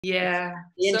Yeah,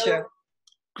 The so intro.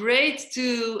 great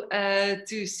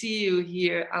to see you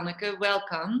here, Anneke.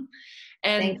 Welcome,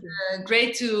 and Thank you.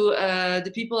 great to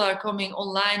the people are coming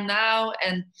online now.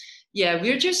 And yeah,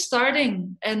 we're just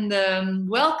starting. And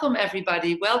welcome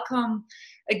everybody. Welcome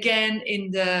again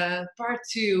in the part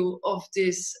 2 of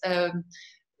this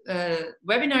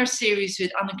webinar series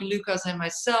with Anneke Lucas and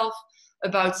myself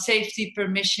about safety,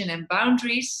 permission, and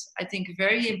boundaries. I think a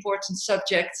very important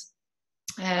subject.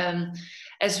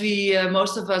 As we,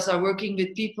 most of us are working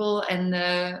with people and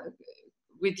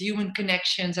with human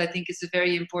connections, I think it's a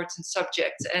very important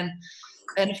subject. And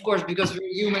of course, because we're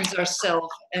humans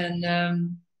ourselves.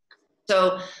 And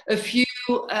so a few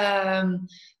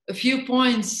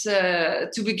points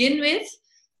to begin with.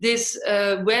 This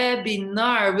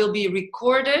webinar will be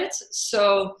recorded.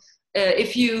 So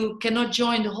if you cannot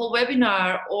join the whole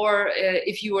webinar, or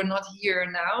if you are not here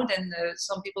now, then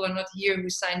some people are not here who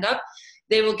signed up,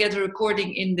 they will get a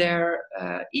recording in their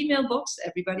email box.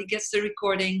 Everybody gets the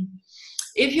recording.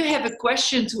 If you have a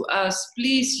question to us,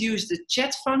 please use the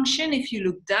chat function. If you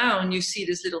look down, you see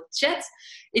this little chat.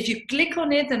 If you click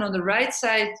on it, and on the right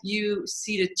side, you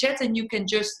see the chat, and you can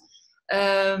just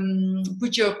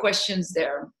put your questions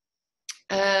there.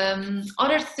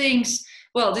 Other things,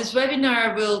 well, this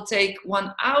webinar will take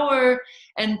 1 hour,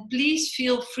 and please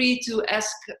feel free to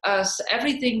ask us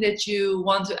everything that you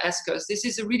want to ask us. This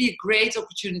is a really great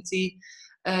opportunity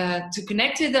to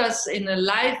connect with us in a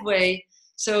live way.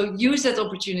 So use that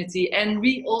opportunity. And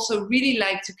we also really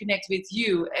like to connect with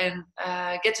you and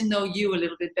get to know you a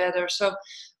little bit better. So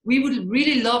we would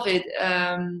really love it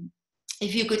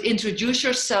if you could introduce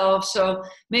yourself. So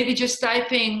maybe just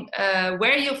typing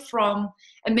where you're from,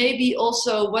 and maybe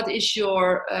also what is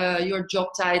your job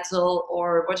title,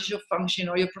 or what is your function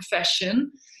or your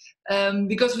profession.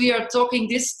 Because we are talking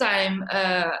this time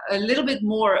a little bit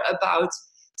more about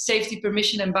safety,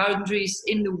 permission, and boundaries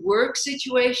in the work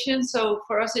situation. So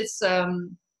for us, it's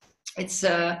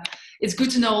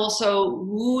good to know also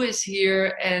who is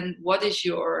here and what is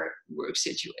your work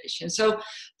situation. So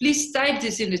please type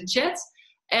this in the chat,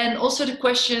 and also the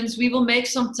questions. We will make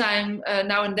some time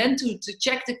now and then to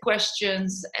check the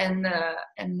questions and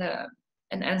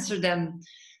answer them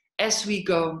as we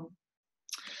go.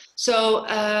 So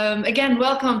again,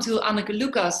 welcome to Anneke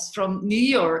Lucas from New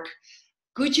York.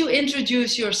 Could you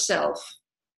introduce yourself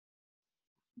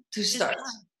to start?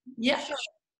 Yes, yeah.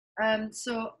 Sure.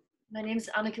 So my name is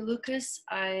Anneke Lucas.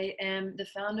 I am the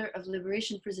founder of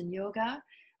Liberation Prison Yoga.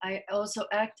 I also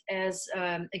act as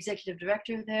executive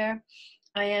director there.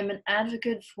 I am an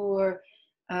advocate for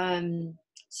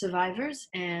survivors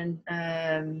and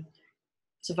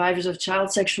survivors of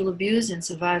child sexual abuse and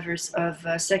survivors of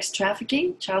sex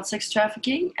trafficking, child sex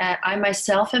trafficking. I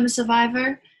myself am a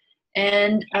survivor,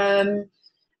 and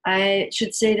I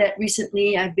should say that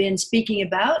recently I've been speaking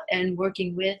about and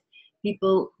working with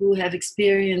people who have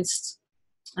experienced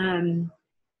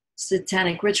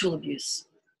satanic ritual abuse.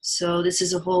 So this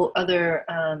is a whole other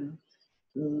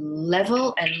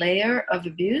level and layer of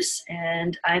abuse,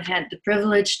 and I've had the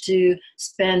privilege to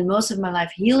spend most of my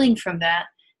life healing from that,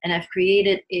 and I've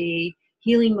created a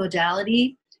healing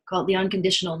modality called the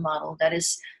Unconditional model that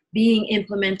is being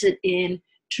implemented in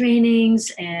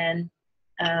trainings and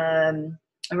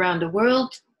around the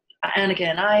world. Anneke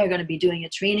and I are going to be doing a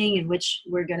training in which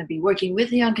we're going to be working with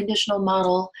the Unconditional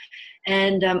model,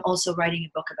 and also writing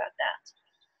a book about that.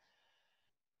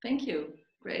 Thank you.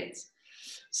 Great.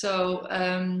 So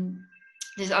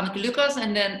this is Anneke Lucas,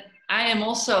 and then I am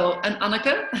also an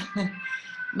Anneke.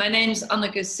 My name is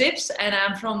Anneke Sips, and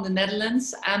I'm from the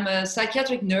Netherlands. I'm a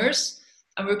psychiatric nurse.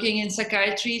 I'm working in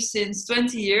psychiatry since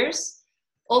 20 years.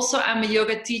 Also, I'm a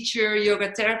yoga teacher,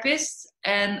 yoga therapist,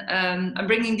 and I'm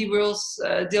bringing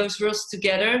those worlds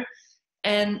together.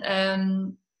 And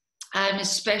I'm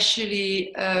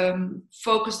especially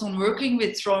focused on working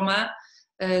with trauma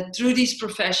through these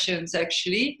professions,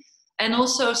 actually, and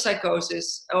also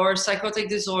psychosis or psychotic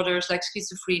disorders like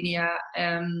schizophrenia.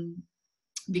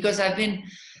 Because I've been,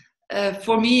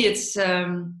 for me, it's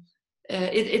a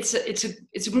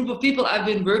group of people I've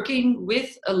been working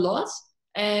with a lot,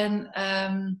 and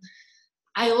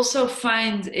I also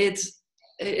find it's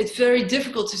very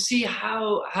difficult to see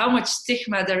how much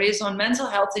stigma there is on mental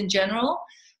health in general,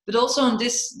 but also on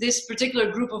this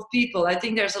particular group of people. I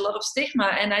think there's a lot of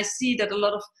stigma, and I see that a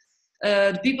lot of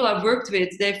the people I've worked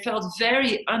with, they felt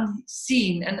very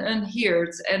unseen and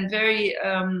unheard, and very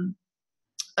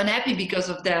unhappy because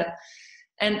of that.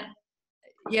 And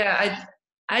yeah,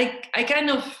 I kind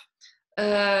of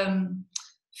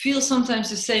feel sometimes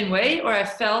the same way, or I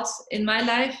felt in my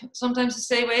life sometimes the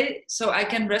same way, so I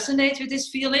can resonate with this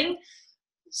feeling.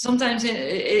 sometimes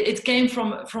it came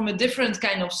from a different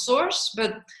kind of source,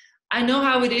 but I know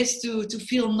how it is to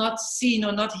feel not seen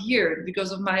or not heard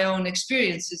because of my own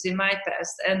experiences in my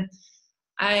past. And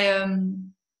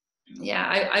I'm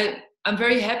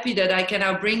very happy that I can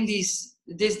now bring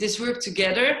this work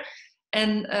together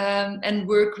and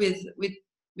work with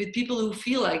people who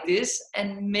feel like this,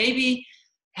 and maybe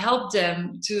help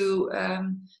them to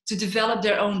develop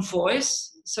their own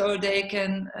voice, so they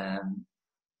can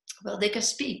they can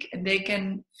speak and they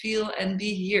can feel and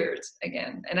be heard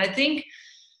again. And I think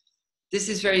this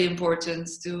is very important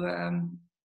to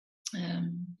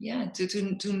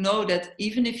know that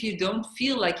even if you don't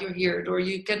feel like you're heard or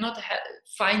you cannot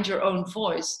find your own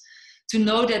voice, to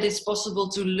know that it's possible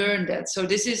to learn that. So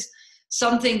this is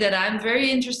something that I'm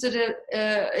very interested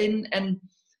in, and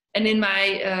in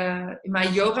my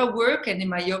yoga work and in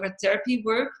my yoga therapy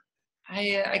work,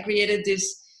 I created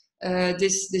this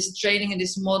training and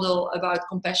this model about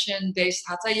compassion-based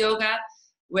hatha yoga,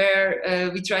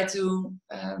 where we try to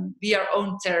be our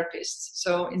own therapists.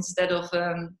 So instead of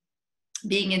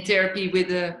being in therapy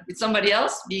with somebody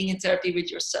else, being in therapy with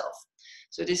yourself.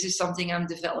 So this is something I'm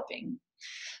developing.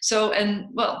 So, and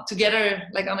well, together,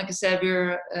 like Anneke said, we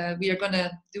are going to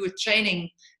do a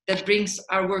training that brings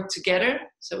our work together.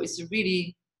 So it's a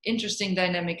really interesting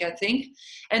dynamic, I think.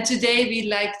 And today we'd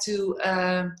like to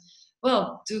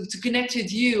connect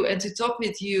with you and to talk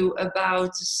with you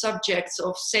about subjects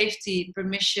of safety,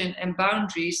 permission, and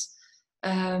boundaries.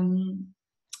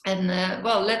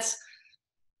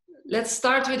 Let's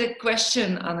start with a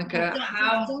question, Anneke.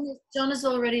 John has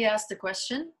already asked a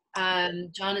question.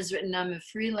 John has written, I'm a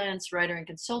freelance writer and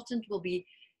consultant, will be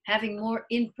having more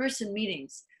in-person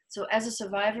meetings. So as a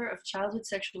survivor of childhood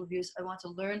sexual abuse, I want to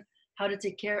learn how to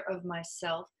take care of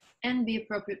myself and be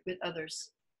appropriate with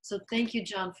others. So thank you,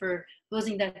 John, for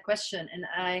posing that question. And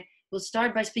I will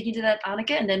start by speaking to that,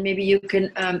 Anneke, and then maybe you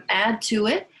can add to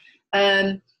it.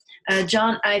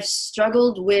 John, I've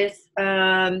struggled with,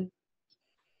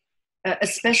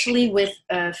 especially with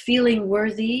feeling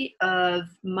worthy of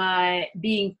my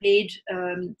being paid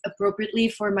appropriately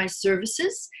for my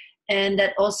services. And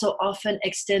that also often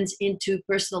extends into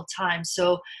personal time.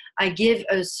 So I give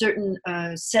a certain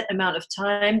set amount of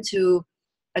time to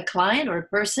a client or a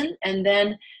person, and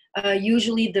then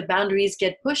usually the boundaries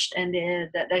get pushed, and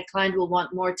that client will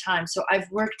want more time. So I've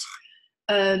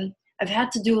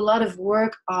had to do a lot of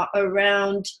work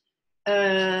around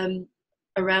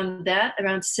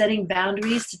setting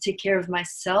boundaries to take care of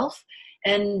myself,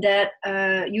 and that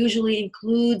usually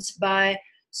includes by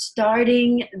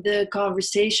starting the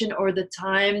conversation or the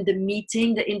time, the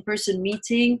meeting, the in-person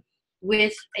meeting,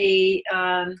 with a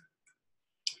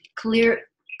clear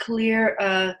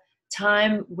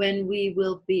time when we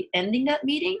will be ending that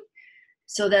meeting,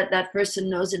 so that that person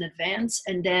knows in advance.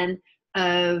 And then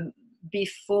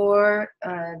before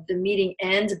the meeting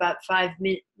ends, about 5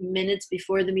 minutes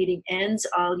before the meeting ends,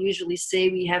 I'll usually say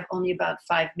we have only about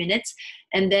 5 minutes.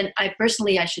 And then I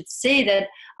should say that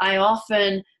I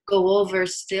often go over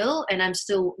still, and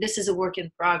this is a work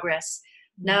in progress.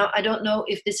 Now, I don't know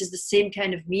if this is the same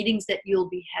kind of meetings that you'll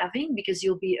be having, because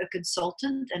you'll be a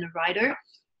consultant and a writer.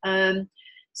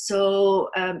 So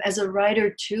as a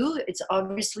writer too, it's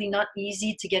obviously not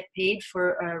easy to get paid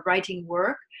for writing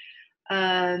work.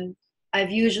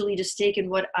 I've usually just taken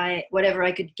whatever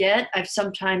I could get. I've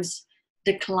sometimes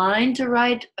declined to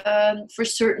write for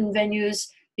certain venues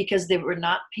because they were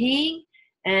not paying.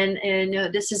 And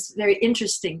this is very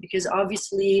interesting, because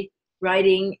obviously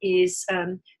writing is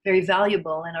very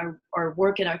valuable, and our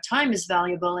work and our time is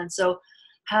valuable. And so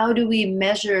how do we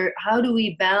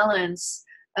balance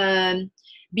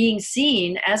being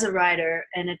seen as a writer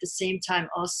and at the same time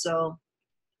also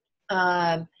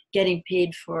getting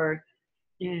paid for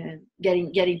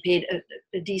getting paid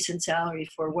a decent salary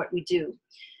for what we do?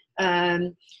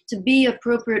 To be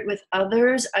appropriate with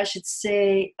others, I should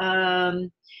say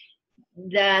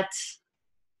that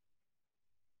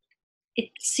it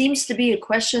seems to be a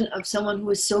question of someone who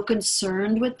is so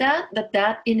concerned with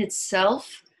that in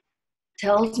itself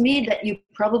tells me that you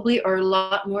probably are a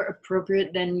lot more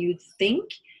appropriate than you think.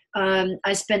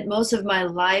 I spent most of my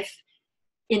life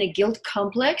in a guilt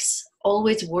complex,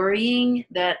 always worrying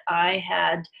that I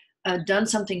had done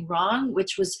something wrong,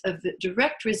 which was a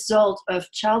direct result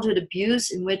of childhood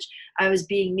abuse, in which I was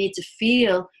being made to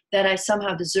feel that I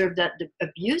somehow deserved that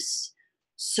abuse.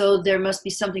 So there must be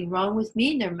something wrong with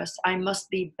me. I must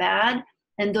be bad.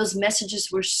 And those messages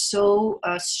were so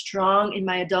strong in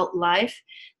my adult life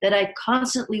that I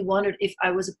constantly wondered if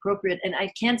I was appropriate. And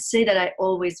I can't say that I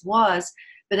always was,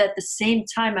 but at the same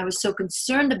time, I was so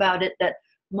concerned about it that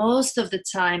most of the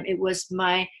time it was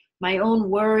my my own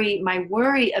worry, my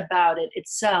worry about it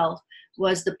itself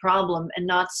was the problem and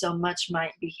not so much my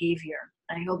behavior.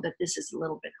 I hope that this is a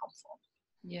little bit helpful.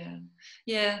 Yeah,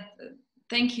 yeah.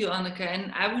 Thank you, Anneke.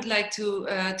 And I would like to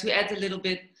add a little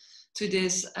bit to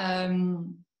this.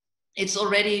 It's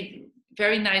already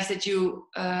very nice that you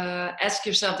ask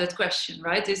yourself that question,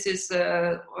 right? This is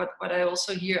what I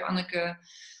also hear Anneke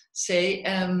say,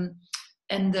 and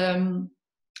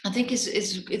I think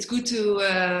it's good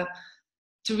to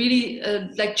really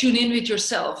like tune in with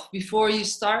yourself before you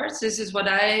start. This is what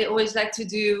I always like to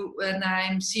do when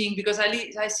I'm seeing, because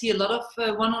I see a lot of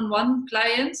one-on-one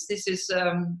clients. This is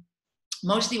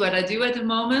mostly what I do at the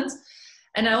moment.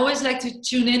 And I always like to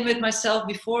tune in with myself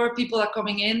before people are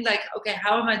coming in. Like, okay,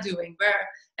 how am I doing? Where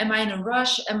am I in a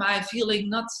rush? Am I feeling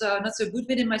not so good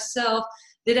within myself?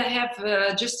 Did I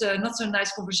have just a not so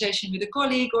nice conversation with a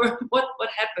colleague, or what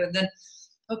happened? And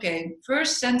okay,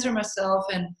 first center myself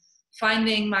and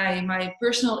finding my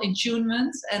personal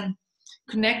attunement and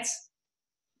connect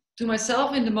to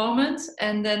myself in the moment,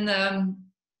 and then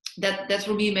that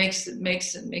for me makes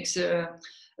a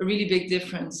really big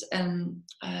difference. And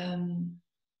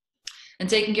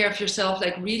taking care of yourself,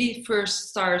 like really first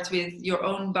start with your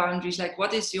own boundaries. Like,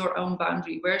 what is your own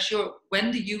boundary? When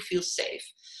do you feel safe?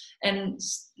 And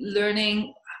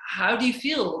learning, how do you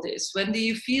feel this? When do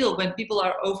you feel when people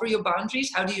are over your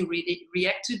boundaries? How do you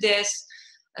react to this?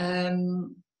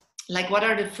 Like, what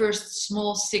are the first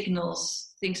small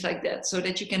signals, things like that, so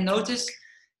that you can notice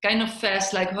kind of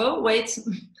fast, like, oh, wait.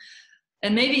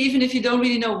 And maybe even if you don't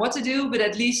really know what to do, but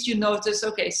at least you notice,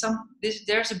 okay,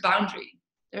 there's a boundary.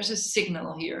 There's a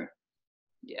signal here.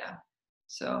 Yeah.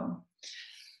 So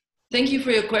thank you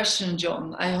for your question,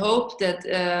 John. I hope that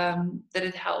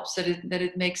it helps, that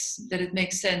it makes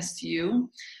sense to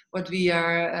you, what we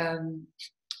are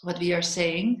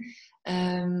saying.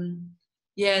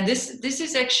 Yeah, this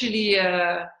is actually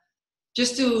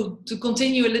just to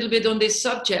continue a little bit on this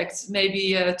subject,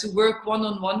 maybe to work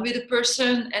one-on-one with a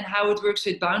person and how it works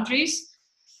with boundaries.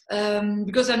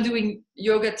 Because I'm doing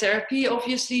yoga therapy,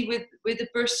 obviously, with a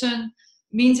person,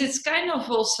 means it's kind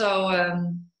of also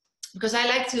because I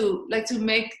like to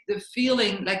make the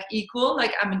feeling like equal,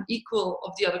 like I'm an equal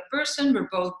of the other person. We're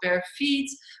both bare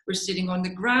feet, we're sitting on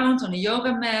the ground on a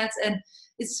yoga mat, and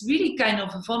it's really kind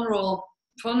of a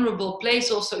vulnerable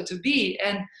place also to be.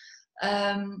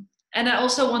 And I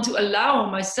also want to allow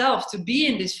myself to be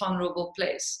in this vulnerable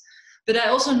place. But I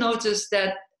also noticed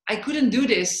that I couldn't do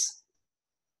this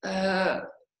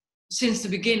since the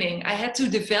beginning. I had to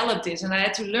develop this, and I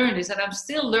had to learn this, and I'm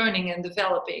still learning and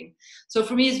developing. So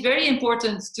for me, it's very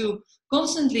important to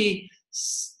constantly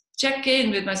check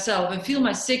in with myself and feel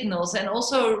my signals, and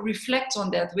also reflect on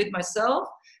that with myself,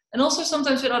 and also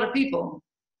sometimes with other people,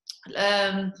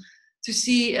 to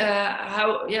see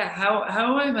how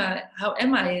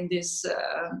am I in this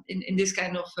in this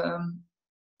kind of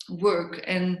work.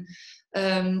 And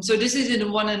so this is in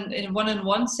a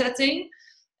one-on-one setting.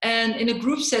 And in a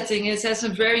group setting, it has a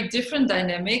very different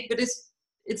dynamic, but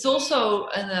it's also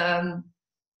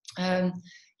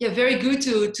very good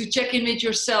to check in with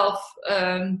yourself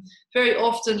very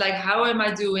often, like, how am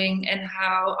I doing, and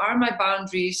how are my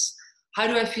boundaries? How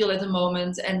do I feel at the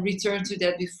moment? And return to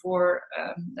that before,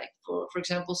 like for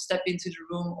example, step into the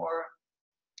room or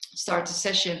start a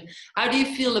session. How do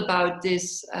you feel about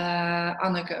this,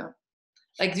 Anneke?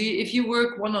 Like, if you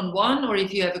work one-on-one, or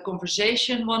if you have a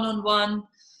conversation one-on-one,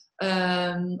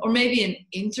 or maybe an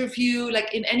interview,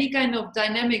 like in any kind of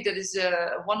dynamic that is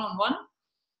one-on-one?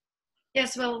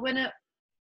 Yes, well,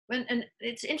 and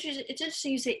it's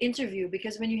interesting you say interview,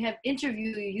 because when you have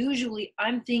interview, usually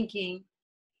I'm thinking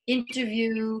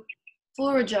interview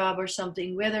for a job or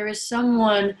something, where there is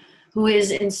someone who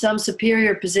is in some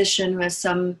superior position, who has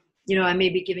some, I may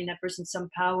be giving that person some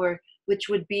power, which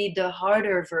would be the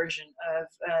harder version of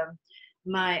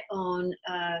my own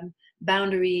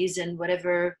boundaries and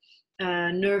whatever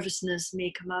nervousness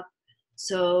may come up.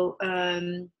 So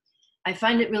I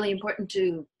find it really important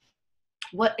to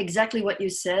exactly what you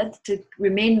said, to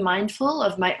remain mindful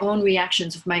of my own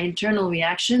reactions, of my internal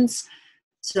reactions.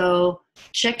 So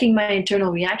checking my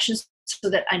internal reactions so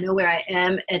that I know where I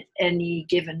am at any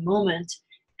given moment,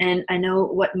 and I know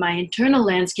what my internal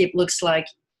landscape looks like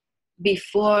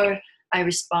before I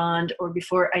respond or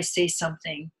before I say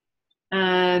something.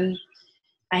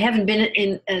 I haven't been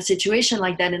in a situation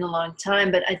like that in a long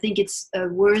time, but I think it's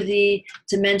worthy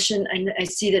to mention. I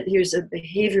see that here's a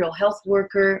behavioral health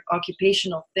worker,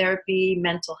 occupational therapy,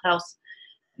 mental health,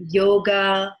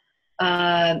 yoga,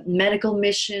 medical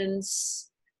missions.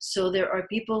 So there are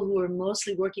people who are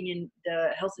mostly working in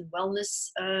the health and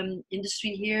wellness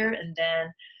industry here, and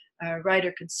then a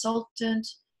writer consultant,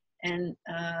 And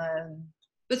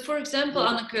but for example,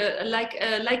 Anneke,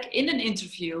 like in an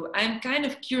interview, I'm kind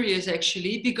of curious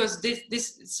actually, because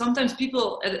this sometimes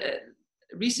people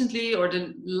recently or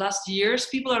the last years,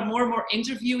 people are more and more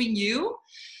interviewing you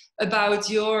about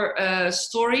your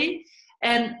story.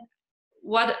 And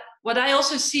what I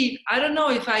also see, I don't know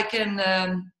if I can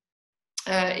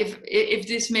if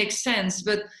this makes sense,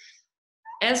 but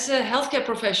as a healthcare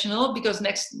professional, because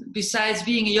besides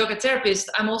being a yoga therapist,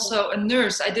 I'm also a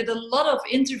nurse. I did a lot of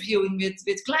interviewing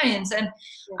with clients, and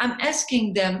I'm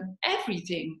asking them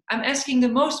everything. I'm asking the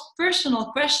most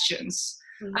personal questions.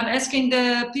 Mm-hmm. I'm asking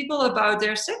the people about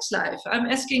their sex life. I'm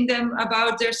asking them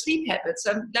about their sleep habits.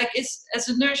 I'm like, as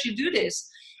a nurse, you do this,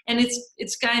 and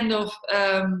it's kind of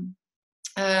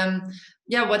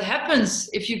what happens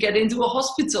if you get into a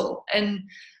hospital,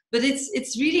 but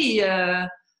it's really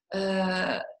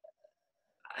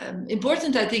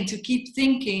important, I think, to keep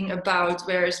thinking about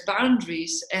where is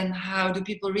boundaries and how do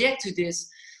people react to this.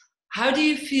 How do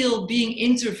you feel being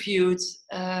interviewed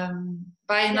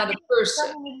by another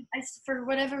person? For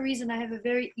whatever reason, I have a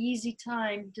very easy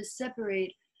time to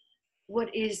separate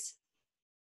what is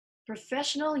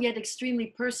professional yet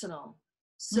extremely personal.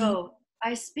 So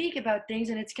I speak about things,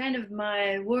 and it's kind of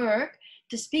my work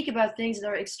to speak about things that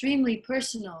are extremely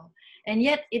personal, and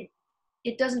yet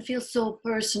it doesn't feel so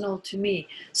personal to me.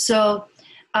 So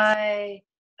I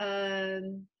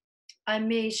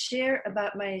may share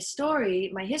about my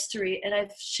story, my history, and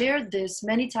I've shared this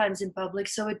many times in public,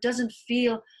 so I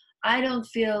don't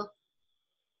feel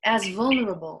as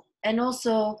vulnerable. And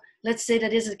also, let's say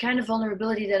that is a kind of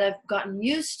vulnerability that I've gotten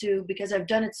used to because I've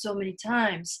done it so many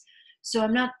times. So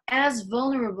I'm not as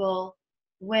vulnerable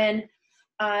when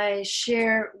I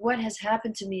share what has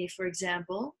happened to me, for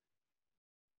example.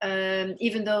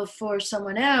 Even though for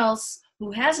someone else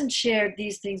who hasn't shared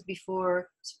these things before,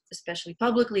 especially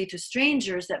publicly to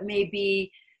strangers, that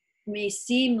may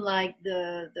seem like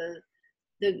the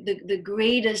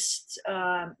greatest,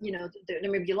 there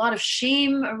may be a lot of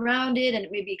shame around it, and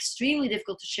it may be extremely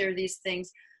difficult to share these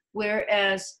things.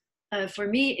 Whereas for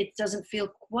me, it doesn't feel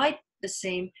quite the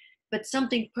same, but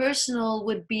something personal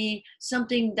would be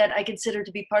something that I consider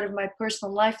to be part of my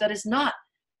personal life that is not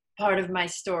part of my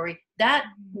story. That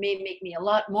may make me a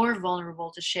lot more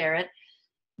vulnerable to share it.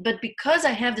 But because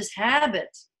I have this habit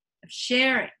of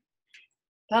sharing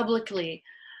publicly,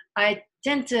 I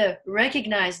tend to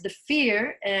recognize the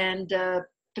fear and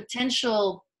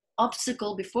potential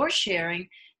obstacle before sharing,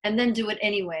 and then do it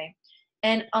anyway.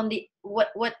 And on the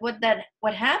what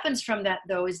happens from that,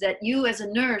 though, is that you as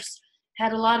a nurse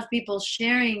had a lot of people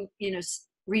sharing,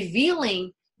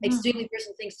 revealing extremely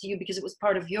personal things to you because it was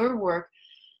part of your work.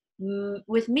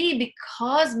 With me,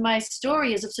 because my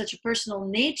story is of such a personal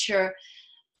nature,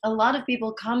 a lot of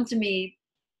people come to me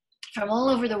from all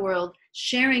over the world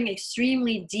sharing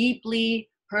extremely deeply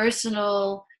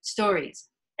personal stories.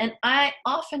 And I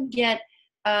often get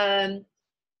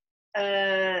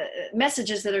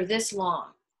messages that are this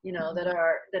long,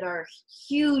 that are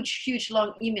huge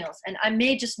long emails, and I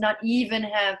may just not even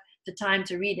have the time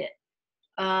to read it.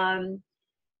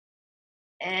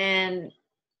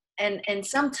 And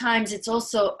sometimes it's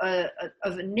also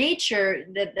of a nature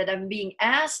that I'm being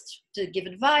asked to give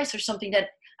advice or something that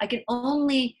I can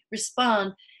only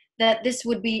respond, that this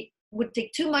would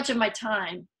take too much of my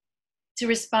time to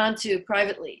respond to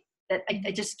privately, that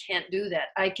I just can't do that.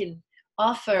 I can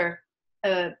offer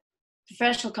a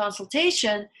professional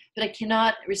consultation, but I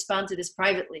cannot respond to this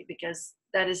privately because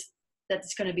that's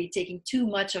going to be taking too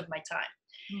much of my time.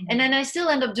 Mm-hmm. And then I still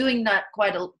end up doing that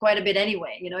quite a bit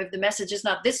anyway. If the message is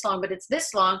not this long, but it's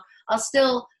this long, I'll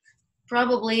still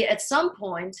probably at some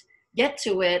point get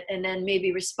to it and then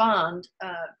maybe respond,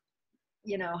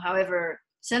 however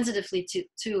sensitively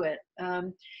to it.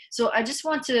 So I just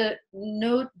want to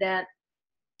note that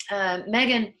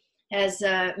Megan has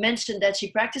mentioned that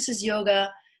she practices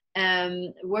yoga,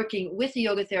 working with a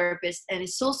yoga therapist, and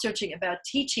is soul searching about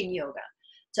teaching yoga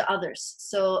to others.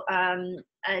 So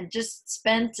I just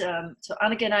spent, so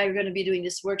Anneke and I are going to be doing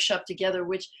this workshop together,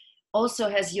 which also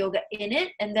has yoga in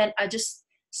it. And then I just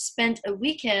spent a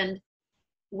weekend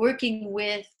working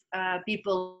with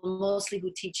people mostly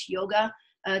who teach yoga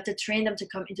to train them to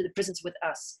come into the prisons with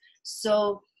us.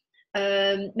 So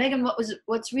Megan,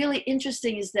 what's really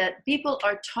interesting is that people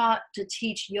are taught to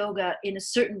teach yoga in a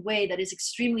certain way that is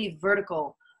extremely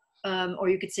vertical, or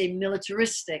you could say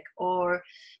militaristic, or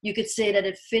you could say that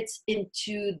it fits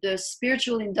into the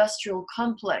spiritual industrial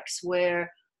complex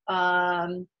where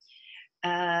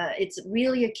it's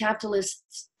really a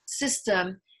capitalist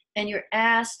system, and you're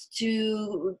asked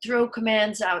to throw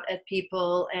commands out at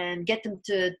people and get them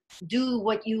to do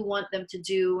what you want them to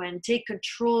do and take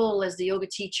control as the yoga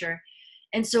teacher.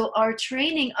 And so our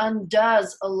training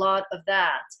undoes a lot of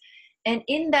that. And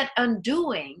in that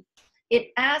undoing,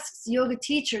 it asks yoga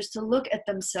teachers to look at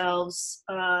themselves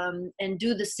and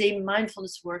do the same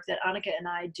mindfulness work that Anneke and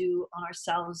I do on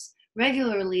ourselves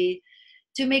regularly,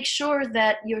 to make sure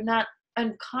that you're not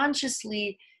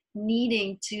unconsciously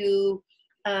needing to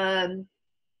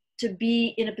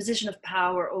be in a position of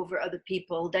power over other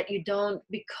people, that you don't,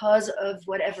 because of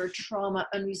whatever trauma,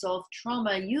 unresolved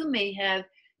trauma you may have,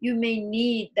 you may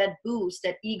need that boost,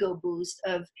 that ego boost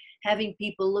of having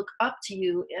people look up to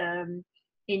you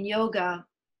in yoga,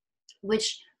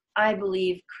 which I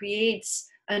believe creates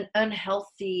an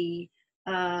unhealthy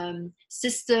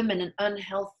system and an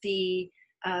unhealthy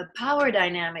power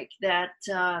dynamic that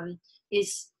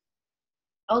is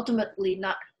ultimately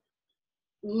not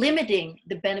limiting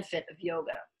the benefit of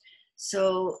yoga.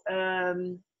 So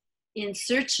in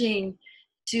searching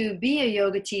to be a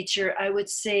yoga teacher, I would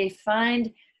say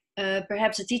find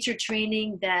perhaps a teacher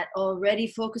training that already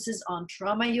focuses on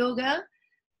trauma yoga,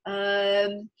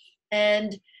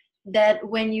 and that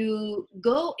when you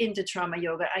go into trauma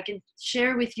yoga, I can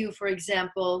share with you, for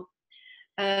example,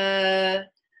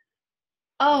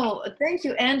 oh, thank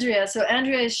you, Andrea. So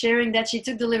Andrea is sharing that she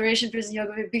took the Liberation Prison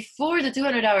Yoga before the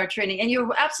 200-hour training. And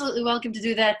you're absolutely welcome to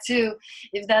do that too,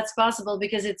 if that's possible,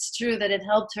 because it's true that it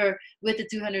helped her with the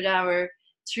 200-hour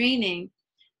training.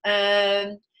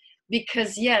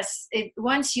 Because yes,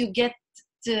 once you get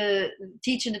to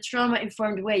teach in a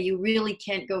trauma-informed way, you really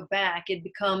can't go back. It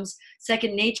becomes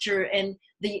second nature. And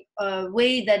the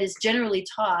way that is generally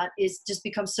taught just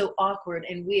becomes so awkward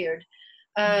and weird.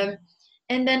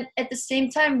 And then at the same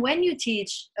time, when you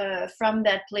teach from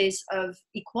that place of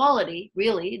equality,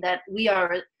 really, that we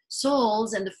are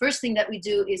souls, and the first thing that we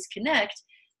do is connect,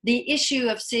 the issue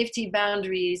of safety,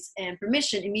 boundaries, and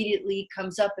permission immediately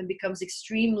comes up and becomes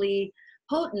extremely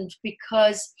potent,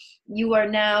 because you are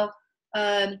now,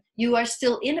 you are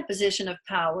still in a position of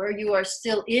power. You are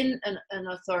still in an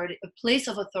authority, a place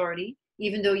of authority,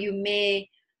 even though you may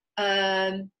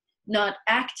not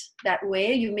act that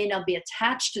way. You may not be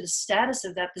attached to the status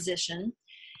of that position.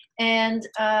 And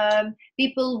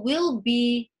people will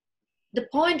be, the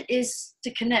point is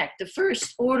to connect. The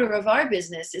first order of our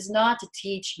business is not to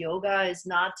teach yoga, is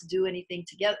not to do anything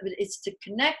together, but it's to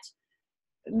connect,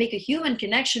 make a human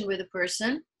connection with a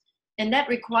person. And that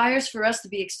requires for us to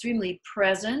be extremely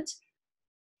present,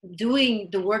 doing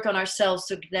the work on ourselves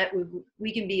so that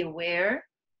we can be aware,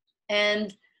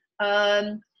 and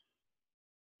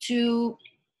to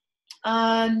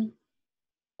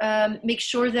make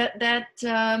sure that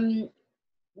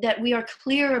we are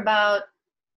clear about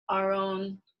our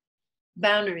own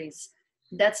boundaries.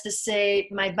 That's to say,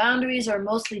 my boundaries are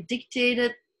mostly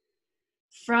dictated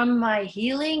from my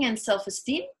healing and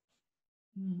self-esteem.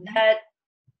 That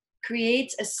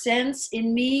creates a sense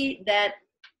in me that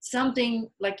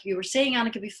something, like you were saying,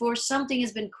 Anneke, before, something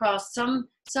has been crossed,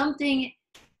 something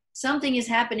is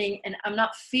happening, and I'm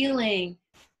not feeling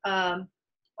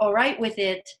all right with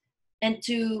it, and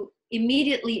to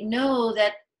immediately know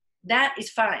that that is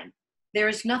fine. There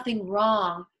is nothing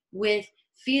wrong with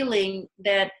feeling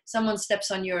that someone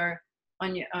steps on your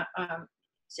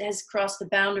has crossed the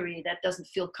boundary that doesn't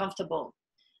feel comfortable.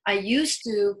 I used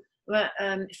to,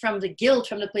 from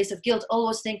the place of guilt,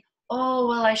 always think, oh,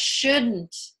 well, I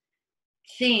shouldn't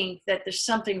think that there's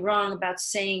something wrong about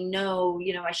saying no.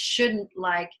 You know, I shouldn't,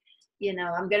 like, you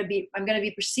know, I'm gonna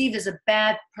be perceived as a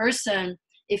bad person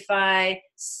if I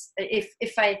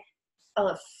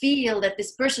feel that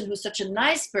this person who's such a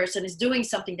nice person is doing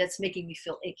something that's making me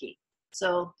feel icky.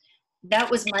 So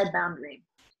that was my boundary.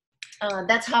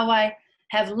 That's how I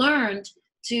have learned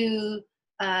to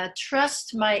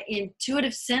trust my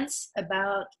intuitive sense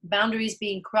about boundaries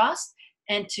being crossed,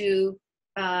 and to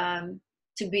learn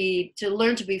to be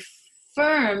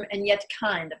firm and yet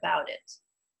kind about it.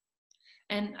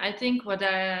 And I think what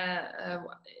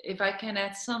if I can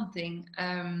add something,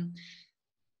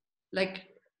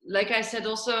 like I said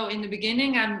also in the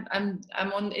beginning, I'm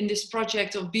in this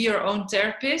project of be your own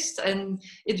therapist, and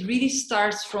it really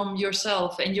starts from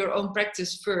yourself and your own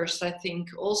practice first. I think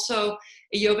also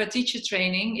a yoga teacher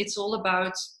training, it's all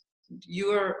about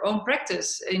your own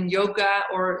practice in yoga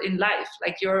or in life,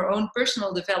 like your own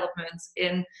personal development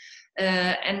and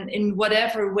in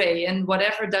whatever way and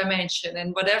whatever dimension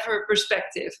and whatever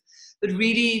perspective, but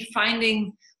really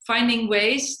finding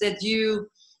ways that you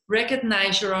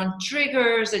recognize your own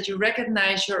triggers, that you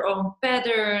recognize your own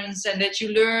patterns, and that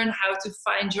you learn how to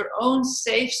find your own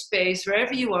safe space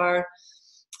wherever you are,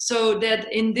 so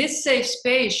that in this safe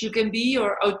space, you can be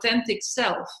your authentic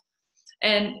self.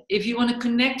 And if you want to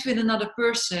connect with another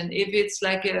person, if it's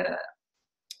like a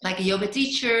yoga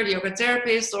teacher, yoga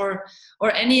therapist, or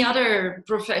any other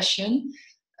profession,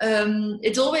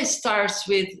 it always starts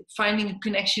with finding a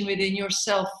connection within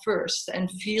yourself first,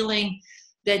 and feeling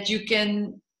that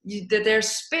that there's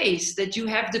space, that you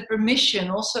have the permission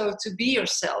also to be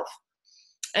yourself.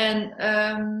 And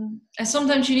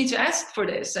sometimes you need to ask for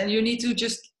this, and you need to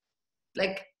just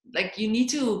like you need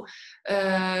to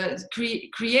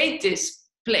create this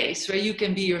place where you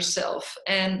can be yourself.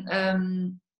 And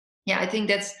I think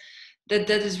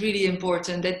that is really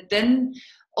important. That then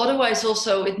otherwise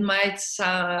also it might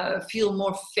feel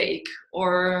more fake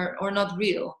or not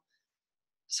real.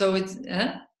 So it's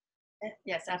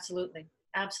yes, absolutely,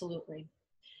 absolutely.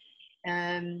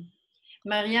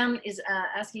 Marianne is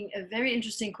asking a very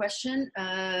interesting question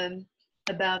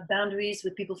about boundaries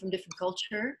with people from different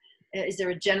culture. Is there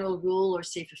a general rule or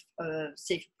safe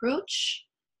approach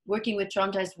working with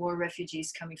traumatized war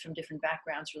refugees coming from different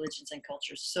backgrounds, religions, and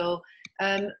cultures? So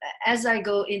as I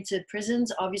go into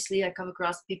prisons, obviously I come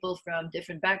across people from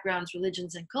different backgrounds,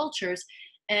 religions, and cultures.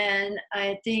 And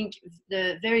I think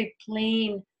the very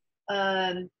plain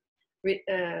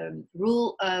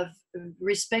rule of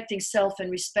respecting self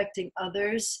and respecting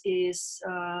others is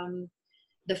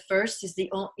the first, is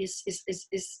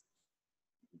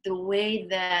the way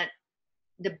that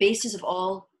the basis of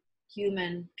all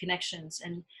human connections.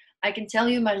 And I can tell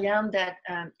you, Marianne, that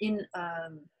in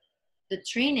the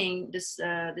training this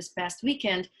past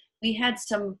weekend, we had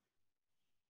some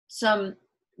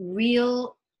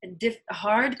real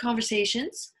hard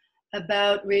conversations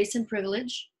about race and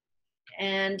privilege.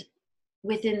 And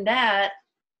within that,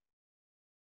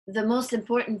 the most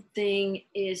important thing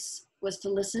was to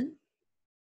listen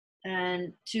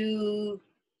and to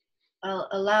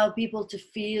allow people to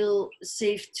feel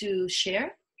safe to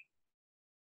share.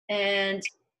 And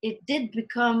it did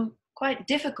become quite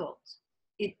difficult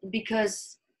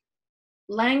because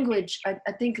language, I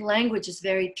think language is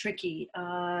very tricky.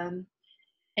 And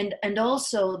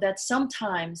also that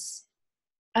sometimes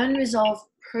unresolved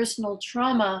personal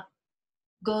trauma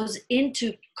goes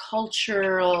into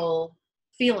cultural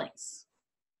feelings,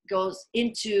 goes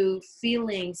into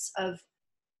feelings of,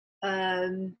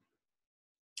 of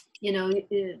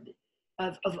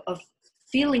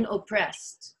feeling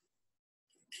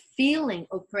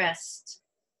oppressed,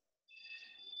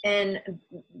 and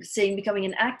becoming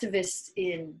an activist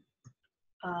in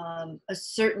a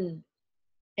certain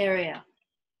area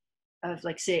of,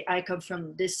 like, say, I come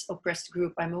from this oppressed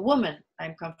group, I'm a woman,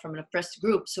 I come from an oppressed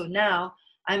group, so now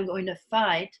I'm going to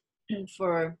fight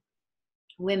for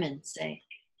women, say,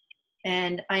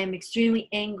 and I am extremely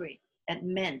angry at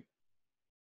men.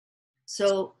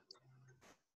 So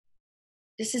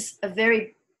this is a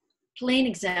very plain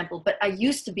example, but I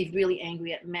used to be really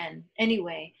angry at men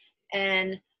anyway.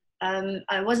 And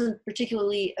I wasn't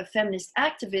particularly a feminist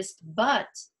activist, but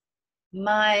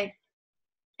my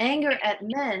anger at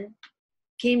men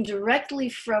came directly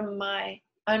from my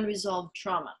unresolved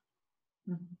trauma.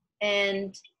 Mm-hmm.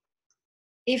 And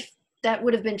if that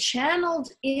would have been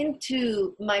channeled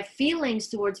into my feelings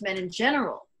towards men in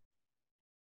general,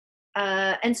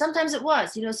 and sometimes it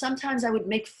was, sometimes I would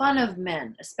make fun of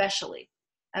men, especially.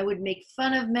 I would make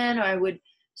fun of men, or I would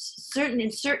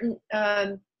in certain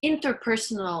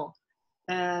interpersonal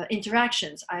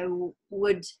interactions, I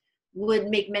would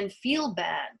make men feel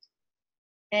bad.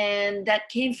 And that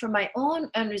came from my own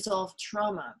unresolved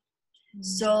trauma. Mm-hmm.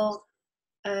 So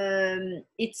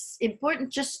it's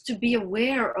important just to be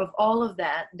aware of all of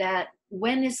that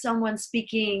when is someone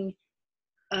speaking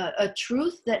a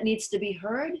truth that needs to be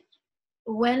heard,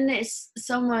 when is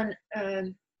someone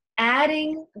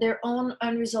adding their own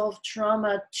unresolved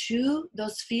trauma to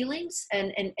those feelings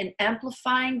and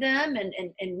amplifying them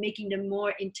and making them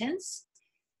more intense,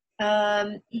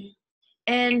 and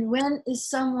when is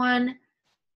someone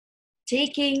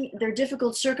taking their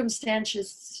difficult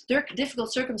circumstances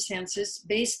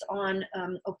based on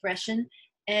oppression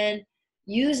and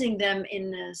using them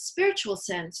in a spiritual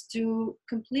sense to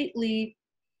completely,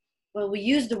 well, we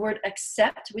used the word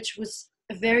accept, which was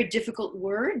a very difficult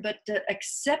word, but to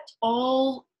accept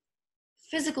all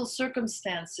physical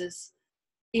circumstances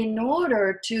in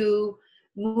order to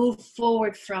move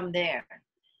forward from there.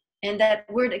 And that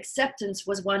word acceptance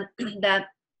was one that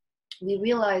we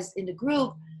realized in the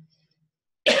group,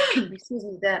 excuse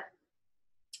me, that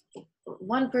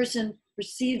one person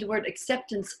perceived the word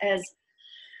acceptance as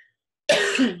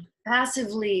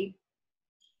passively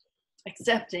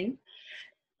accepting,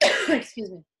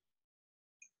 excuse me,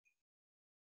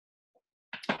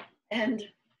 and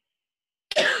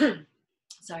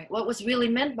sorry, what was really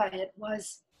meant by it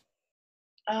was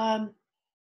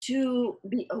to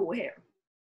be aware.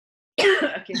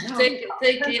 Okay, now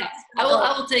yeah.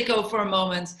 I will take over for a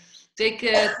moment. Take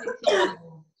some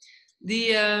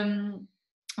the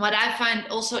what I find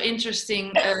also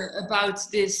interesting about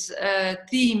this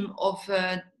theme of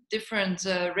different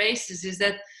races is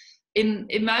that in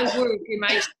my work, in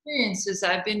my experiences,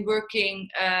 I've been working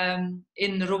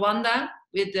in Rwanda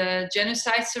with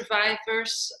genocide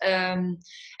survivors, and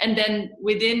then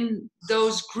within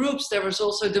those groups there was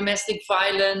also domestic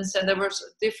violence, and there was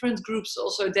different groups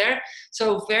also there.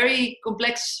 So very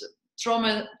complex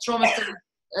traumatized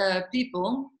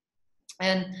people,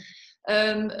 and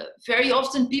very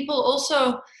often people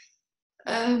also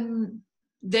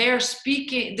they're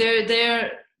speaking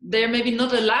they're maybe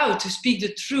not allowed to speak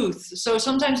the truth, so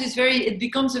sometimes it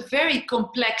becomes a very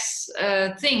complex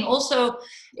thing. Also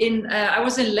I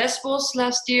was in Lesbos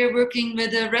last year working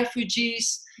with the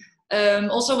refugees.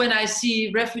 Also when I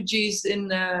see refugees in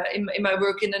my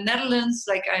work in the Netherlands,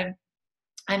 like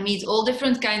I meet all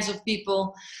different kinds of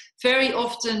people. Very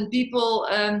often people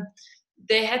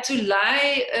they had to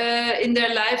lie in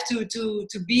their life to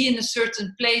be in a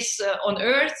certain place on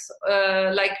earth,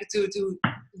 like to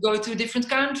go to a different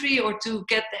country or to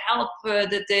get the help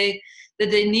that they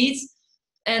need.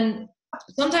 And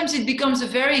sometimes it becomes a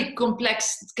very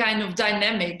complex kind of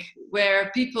dynamic where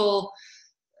people,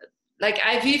 like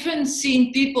I've even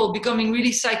seen people becoming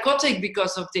really psychotic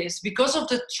because of this, because of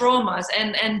the traumas,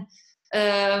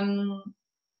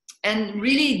 and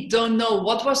really don't know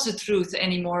what was the truth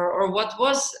anymore, or what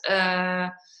was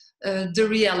the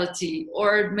reality,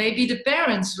 or maybe the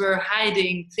parents were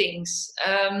hiding things.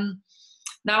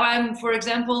 For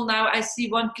example, now I see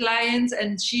one client,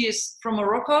 and she is from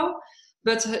Morocco,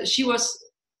 but she was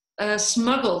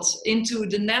smuggled into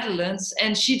the Netherlands,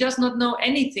 and she does not know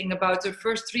anything about the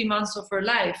first 3 months of her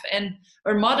life. And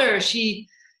her mother,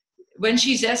 when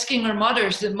she's asking her mother,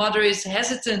 the mother is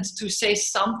hesitant to say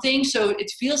something, so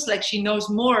it feels like she knows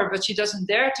more, but she doesn't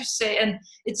dare to say. And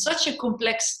it's such a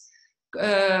complex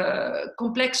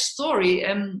story.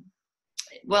 And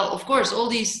well, of course, all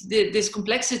this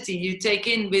complexity you take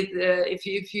in with if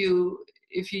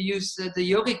you use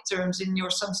the yogic terms in your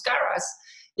samskaras,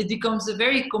 it becomes a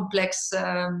very complex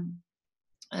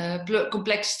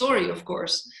complex story, of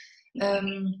course.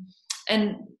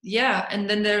 And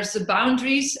then there's the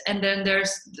boundaries, and then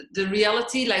there's the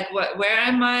reality, like where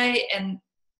am I, and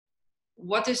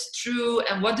what is true,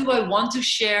 and what do I want to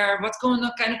share, what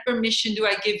kind of permission do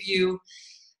I give you,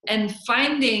 and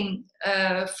finding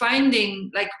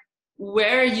like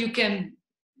where you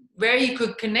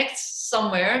could connect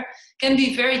somewhere can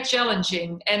be very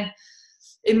challenging. And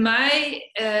in my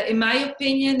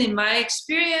opinion, in my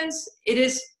experience, it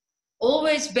is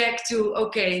always back to,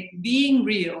 okay, being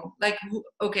real. Like,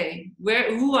 okay,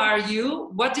 who are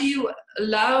you? What do you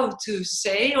allow to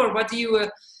say, or what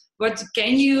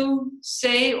can you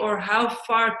say, or how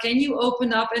far can you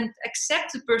open up and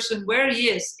accept the person where he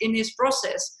is in his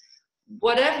process?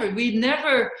 Whatever, we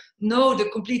never know the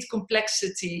complete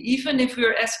complexity. Even if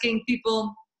we're asking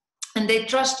people and they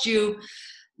trust you,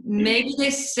 maybe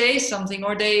they say something,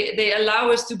 or they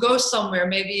allow us to go somewhere,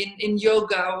 maybe in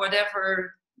yoga or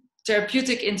whatever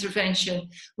therapeutic intervention.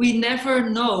 We never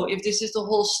know if this is the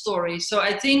whole story. So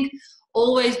I think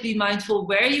always be mindful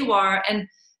where you are, and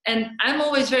I'm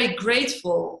always very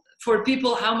grateful for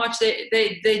people, how much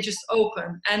they just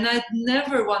open. And I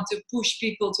never want to push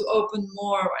people to open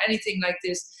more or anything like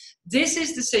this. This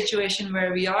is the situation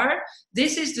where we are.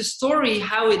 This is the story,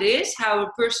 how it is, how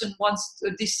a person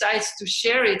decides to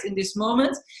share it in this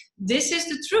moment. This is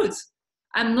the truth.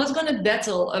 I'm not going to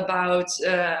battle about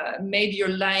maybe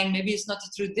you're lying, maybe it's not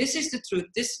the truth. This is the truth.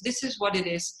 This is what it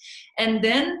is. And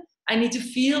then I need to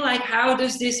feel like, how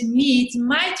does this meet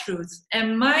my truth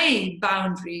and my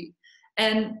boundary?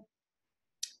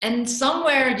 And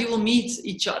somewhere you will meet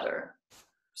each other.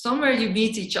 Somewhere you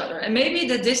meet each other. And maybe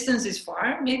the distance is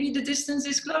far, maybe the distance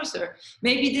is closer.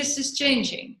 Maybe this is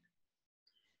changing.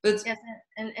 But yes,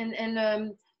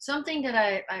 and something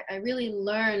that I really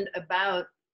learned about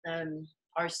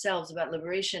ourselves, about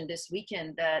liberation this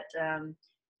weekend, that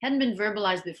hadn't been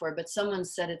verbalized before, but someone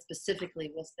said it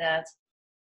specifically, was that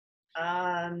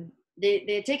they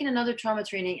had taken another trauma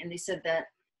training, and they said that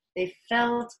they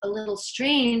felt a little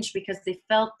strange because they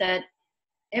felt that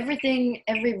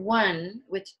everyone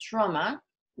with trauma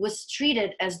was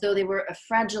treated as though they were a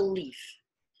fragile leaf.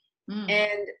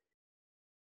 And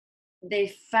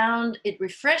they found it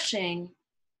refreshing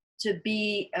to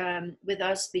be with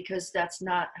us, because that's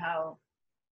not how,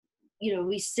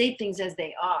 we say things as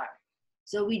they are.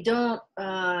 So we don't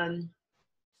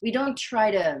we don't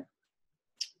try to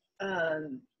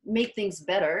make things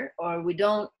better, or we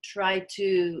don't try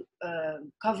to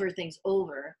cover things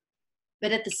over.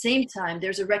 But at the same time,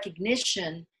 there's a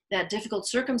recognition that difficult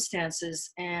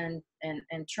circumstances and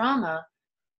trauma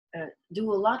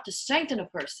do a lot to strengthen a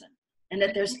person, and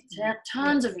that there's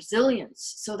tons of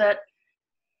resilience. So that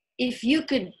if you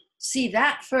could see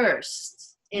that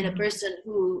first in a person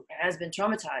who has been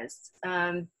traumatized,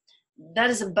 that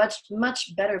is a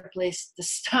much better place to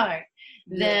start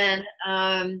than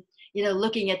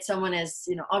looking at someone as,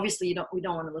 obviously we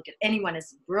don't want to look at anyone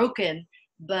as broken,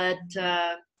 but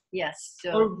yes.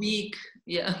 So. Or weak,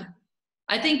 yeah.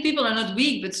 I think people are not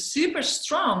weak, but super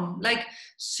strong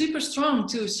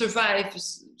to survive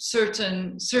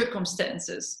certain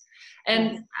circumstances.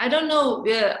 And I don't know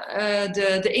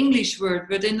the English word,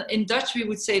 but in Dutch we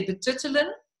would say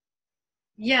betuttelen.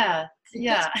 Yeah.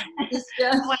 Yeah.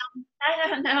 Well, I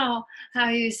don't know how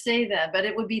you say that, but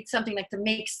it would be something like to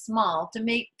make small, to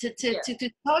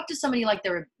talk to somebody like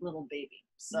they're a little baby.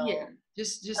 So yeah,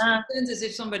 just pretend as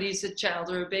if somebody is a child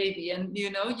or a baby, and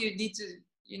you need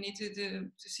to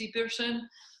see person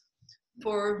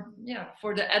for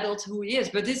the adult who he is.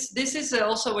 But this is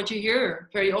also what you hear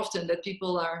very often, that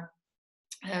people are.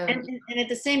 And at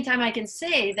the same time, I can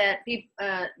say that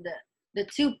the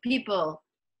two people,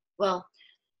 well,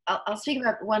 I'll speak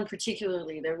about one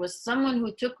particularly. There was someone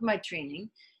who took my training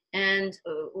and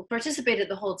participated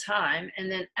the whole time, and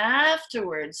then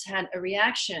afterwards had a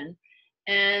reaction,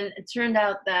 and it turned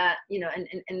out that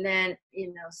and then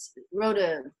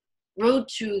wrote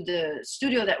to the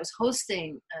studio that was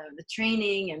hosting the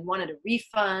training and wanted a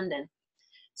refund, and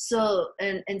so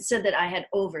and said that I had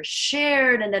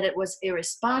overshared and that it was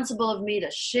irresponsible of me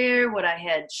to share what I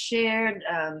had shared,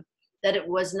 that it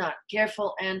was not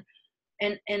careful, and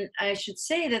I should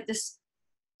say that this.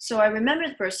 So I remember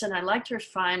the person. I liked her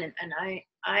fine, and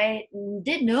I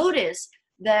did notice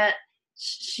that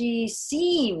she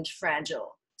seemed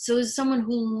fragile. So as someone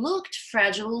who looked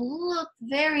fragile, looked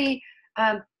very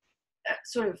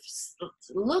sort of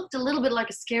looked a little bit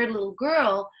like a scared little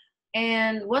girl,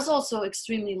 and was also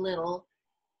extremely little,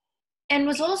 and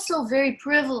was also very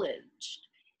privileged.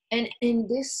 And in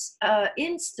this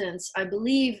instance, I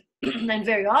believe, and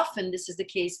very often this is the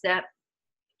case, that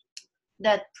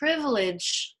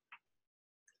privilege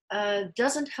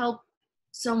doesn't help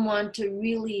someone to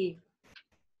really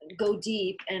go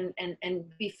deep and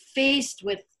be faced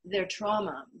with their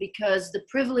trauma, because the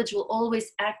privilege will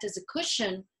always act as a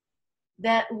cushion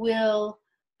that will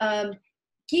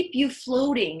keep you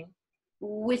floating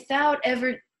without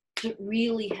ever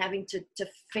really having to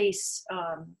face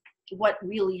what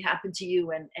really happened to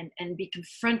you and be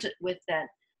confronted with that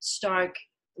stark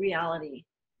reality.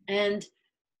 And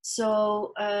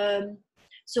so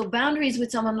boundaries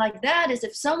with someone like that is,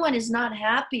 if someone is not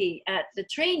happy at the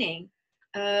training,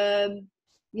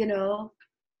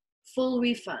 full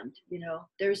refund,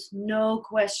 there's no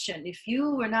question. If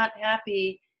you were not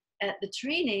happy at the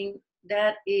training,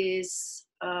 that is,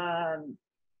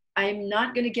 I'm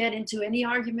not going to get into any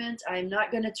argument. I'm not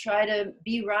going to try to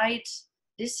be right.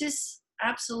 This is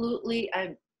absolutely,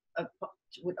 I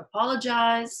would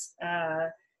apologize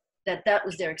that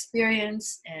was their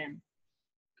experience, and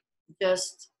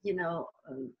just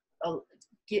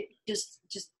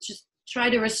just try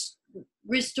to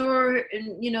restore,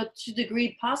 and to the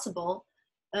degree possible,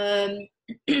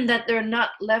 that they're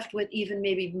not left with even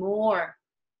maybe more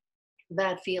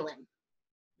bad feeling.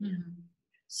 Mm-hmm.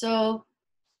 So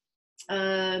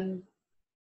I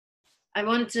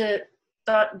wanted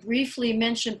to briefly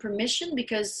mention permission,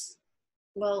 because,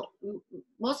 well,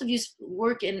 most of you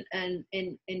work in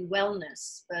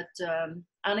wellness, but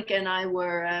Anneke and I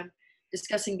were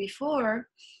discussing before,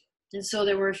 and so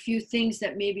there were a few things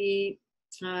that maybe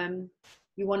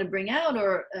you want to bring out,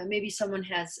 or maybe someone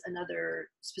has another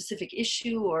specific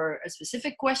issue, or a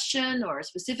specific question, or a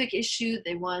specific issue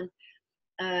they want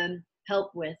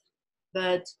help with.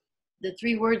 But the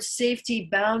three words, safety,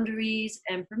 boundaries,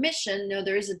 and permission,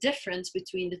 there is a difference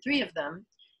between the three of them.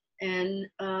 And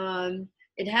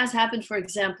it has happened, for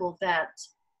example, that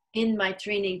in my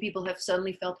training, people have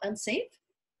suddenly felt unsafe.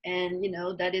 And,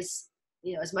 that is,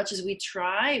 as much as we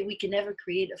try, we can never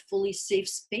create a fully safe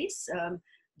space.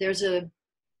 There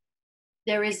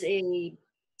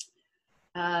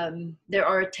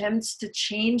are attempts to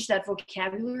change that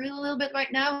vocabulary a little bit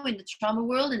right now in the trauma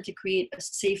world, and to create a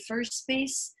safer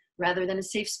space rather than a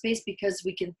safe space, because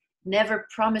we can never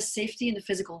promise safety in the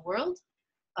physical world.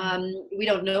 We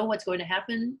don't know what's going to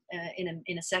happen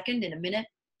in a second, in a minute.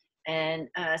 And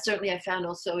certainly I found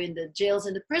also in the jails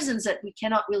and the prisons that we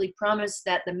cannot really promise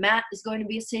that the mat is going to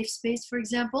be a safe space, for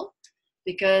example.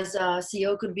 because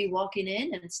CEO could be walking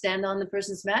in and stand on the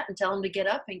person's mat and tell them to get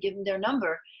up and give them their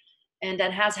number. And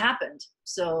that has happened.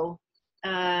 So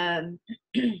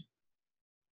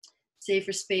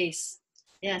safer space.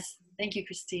 Yes, thank you,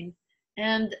 Christine.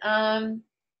 And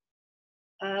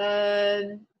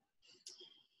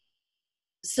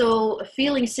so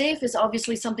feeling safe is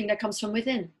obviously something that comes from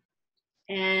within.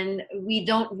 And we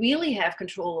don't really have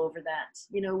control over that.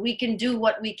 You know, we can do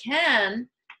what we can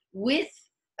with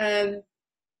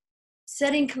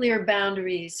setting clear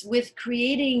boundaries, with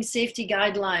creating safety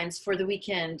guidelines for the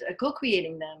weekend,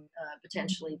 co-creating them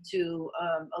potentially to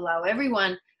allow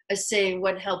everyone a say in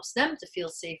what helps them to feel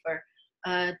safer,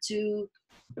 to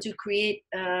create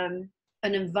an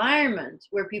environment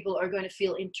where people are going to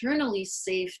feel internally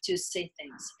safe to say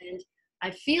things. And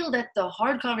I feel that the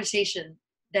hard conversation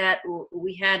that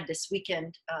we had this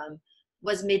weekend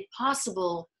was made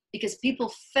possible because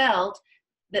people felt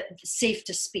that safe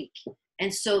to speak.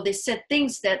 And so they said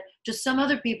things that to some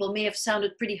other people may have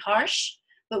sounded pretty harsh,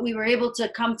 but we were able to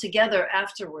come together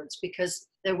afterwards because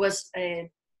there was a,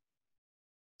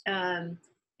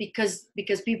 because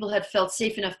people had felt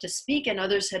safe enough to speak, and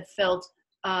others had felt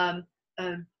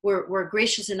were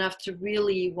gracious enough to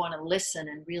really want to listen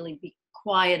and really be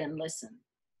quiet and listen.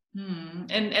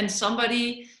 And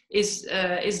somebody is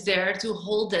there to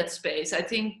hold that space. I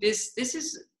think this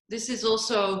is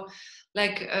also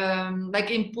like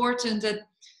important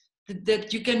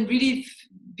that you can really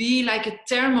be like a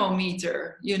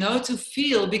thermometer, you know, to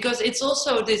feel, because it's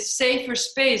also this safer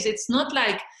space. It's not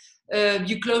like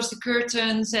you close the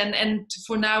curtains and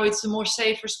for now it's a more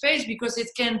safer space, because it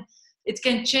can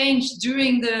change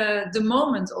during the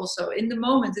moment. Also in the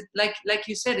moment, like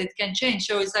you said, it can change.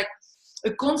 So it's like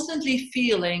a constantly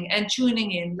feeling and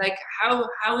tuning in, like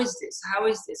how is this,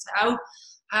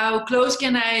 how close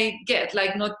can I get,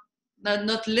 like not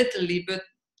literally, but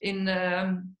in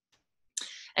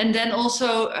and then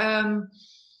also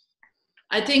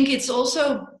I think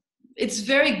it's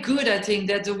very good, I think,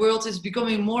 that the world is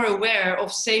becoming more aware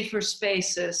of safer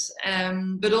spaces,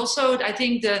 but also I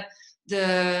think the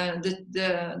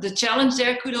challenge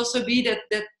there could also be that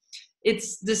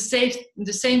it's the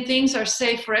same things are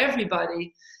safe for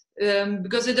everybody,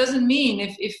 because it doesn't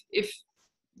mean if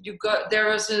there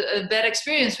was a bad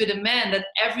experience with a man that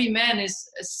every man is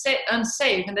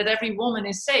unsafe and that every woman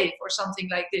is safe or something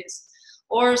like this.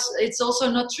 Or it's also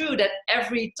not true that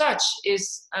every touch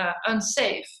is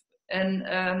unsafe and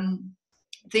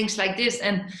things like this.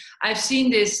 And I've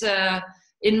seen this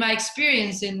in my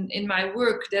experience in my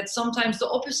work, that sometimes the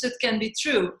opposite can be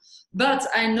true. But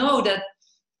I know that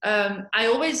I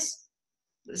always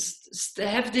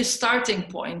have this starting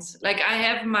point. Like I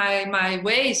have my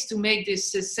ways to make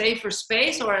this a safer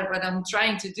space, or what I'm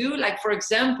trying to do. Like, for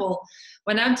example,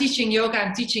 when I'm teaching yoga,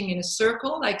 I'm teaching in a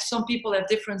circle. Like some people have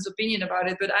different opinion about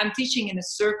it, but I'm teaching in a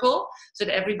circle so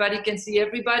that everybody can see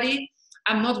everybody.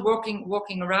 I'm not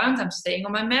walking around. I'm staying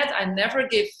on my mat. I never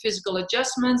give physical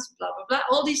adjustments, blah, blah, blah,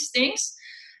 all these things.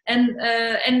 And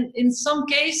in some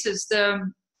cases,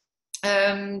 there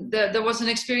was an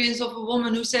experience of a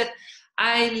woman who said,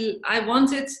 I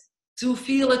wanted to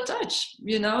feel a touch,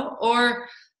 you know, or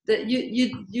that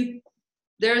you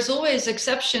there's always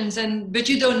exceptions, but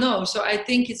you don't know. So I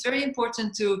think it's very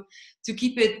important to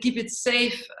keep it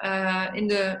safe in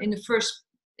the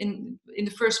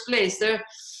first place.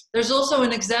 There's also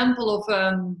an example of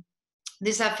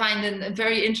this. I find a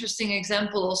very interesting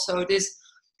example also.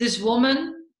 This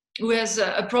woman who has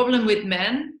a problem with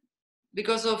men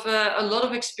because of a lot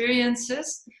of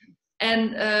experiences.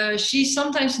 And she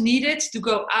sometimes needed to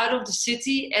go out of the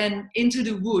city and into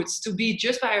the woods to be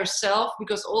just by herself,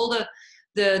 because all the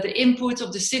input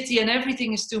of the city and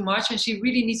everything is too much, and she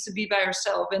really needs to be by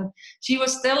herself. And she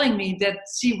was telling me that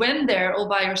she went there all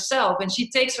by herself, and she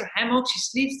takes her hammock, she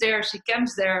sleeps there, she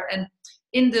camps there, and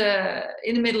in the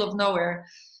middle of nowhere.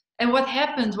 And what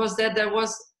happened was that there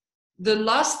was the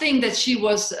last thing that she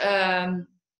was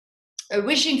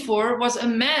wishing for was a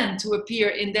man to appear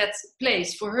in that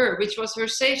place for her, which was her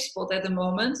safe spot at the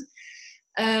moment.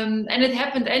 And it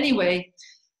happened anyway.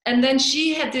 And then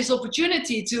she had this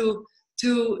opportunity to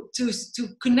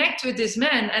connect with this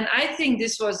man. And I think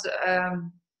this was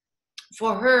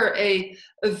for her a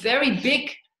very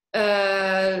big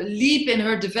leap in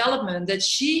her development, that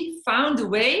she found a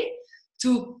way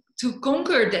to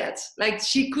conquer that. Like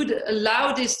she could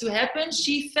allow this to happen.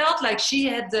 She felt like she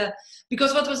had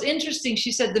because what was interesting,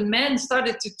 she said the man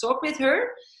started to talk with her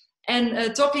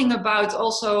and talking about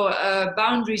also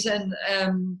boundaries and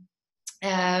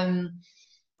in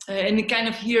a kind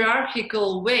of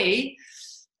hierarchical way.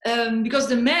 because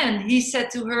the man, he said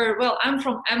to her, well, I'm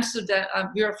from Amsterdam,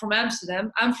 we're from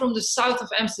Amsterdam, I'm from the south of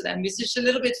Amsterdam, which is a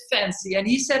little bit fancy. And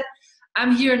he said,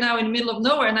 I'm here now in the middle of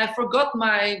nowhere and I forgot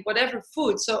my whatever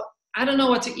food, so I don't know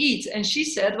what to eat. And she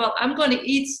said, well, I'm going to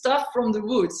eat stuff from the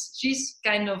woods. She's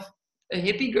kind of a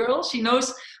hippie girl, she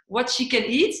knows what she can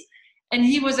eat. And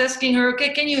he was asking her, okay,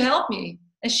 can you help me?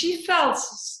 And she felt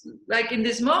like in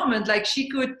this moment, like she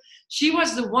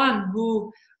was the one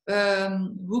who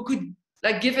could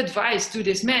like give advice to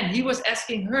this man. He was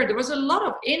asking her. There was a lot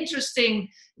of interesting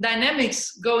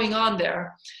dynamics going on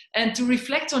there. And to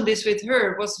reflect on this with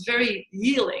her was very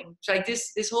healing. Like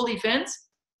this whole event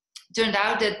turned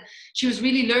out that she was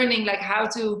really learning like how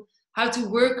to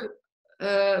work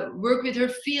with her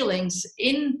feelings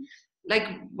in like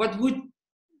what would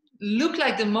look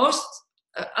like the most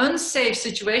unsafe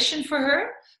situation for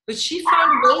her, but she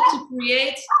found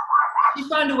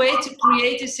a way to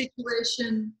create a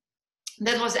situation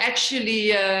that was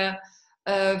actually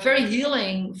very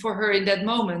healing for her in that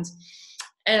moment.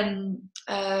 And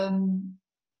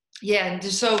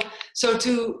so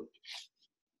to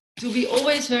be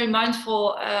always very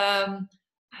mindful,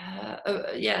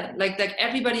 like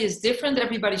everybody is different,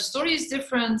 everybody's story is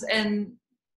different, and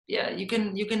you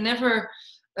can never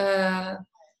how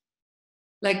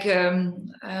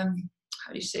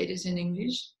do you say this in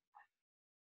English?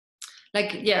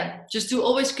 Just to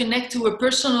always connect to a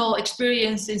personal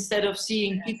experience instead of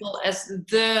seeing people as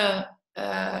the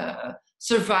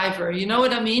survivor. You know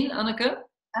what I mean, Anneke?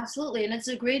 Absolutely, and it's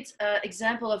a great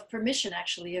example of permission,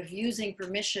 actually, of using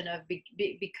permission, of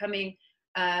becoming,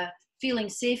 feeling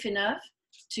safe enough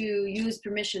to use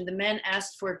permission. The man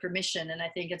asked for permission, and I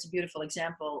think it's a beautiful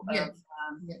example of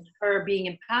her being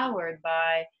empowered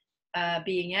by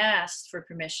being asked for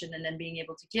permission and then being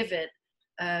able to give it.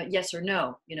 Yes or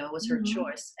no, was her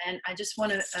choice. And I just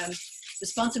want to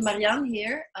respond to Marianne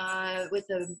here with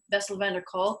the Bessel van der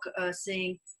Kolk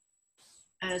saying,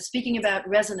 speaking about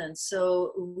resonance.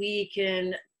 So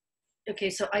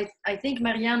so I think,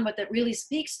 Marianne, what that really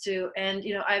speaks to, and,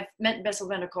 I've met Bessel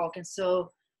van der Kolk, and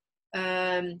so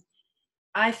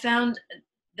I found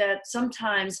that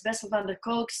sometimes Bessel van der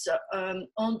Kolk's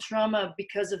own trauma,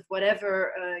 because of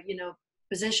whatever,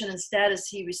 position and status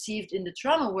he received in the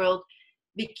trauma world,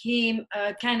 became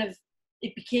kind of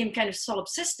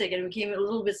solipsistic, and became a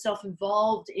little bit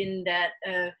self-involved in that.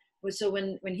 So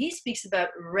when he speaks about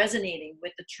resonating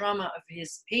with the trauma of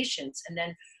his patients, and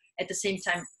then at the same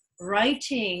time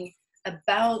writing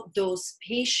about those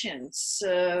patients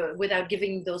without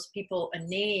giving those people a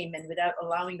name and without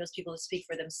allowing those people to speak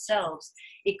for themselves,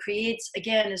 it creates,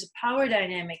 again, there's a power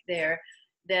dynamic there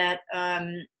that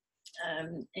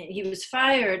he was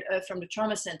fired from the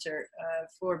trauma center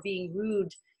for being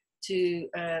rude to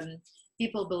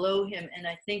people below him. And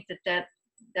I think that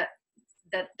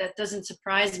doesn't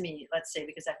surprise me, let's say,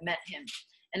 because I've met him.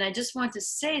 And I just want to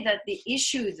say that the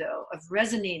issue, though, of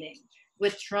resonating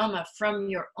with trauma from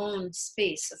your own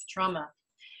space of trauma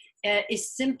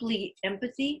is simply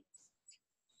empathy,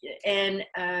 and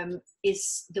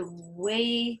is the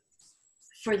way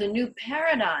for the new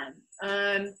paradigm.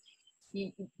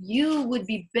 You would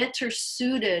be better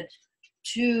suited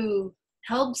to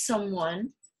help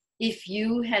someone if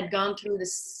you had gone through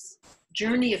this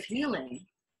journey of healing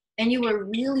and you were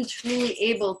really truly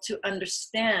able to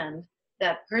understand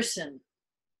that person.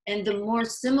 And the more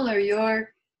similar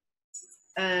your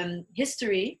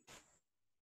history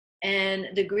and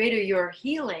the greater your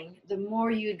healing, the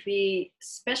more you'd be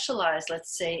specialized,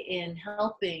 let's say, in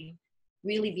helping,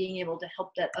 really being able to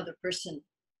help that other person.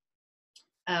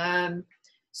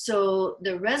 So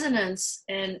the resonance,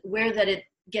 and where that it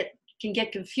can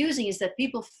get confusing, is that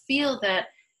people feel that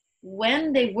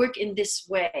when they work in this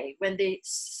way, when they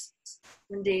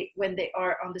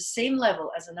are on the same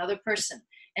level as another person,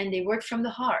 and they work from the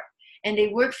heart, and they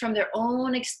work from their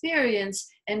own experience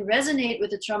and resonate with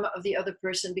the trauma of the other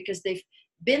person because they've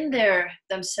been there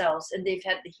themselves and they've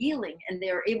had the healing, and they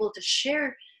are able to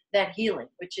share that healing,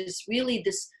 which is really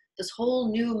this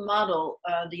whole new model,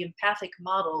 the empathic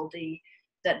model,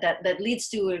 that leads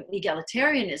to an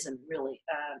egalitarianism, really.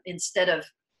 Instead of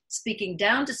speaking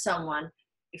down to someone,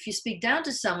 if you speak down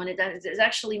to someone, it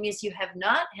actually means you have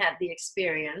not had the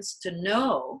experience to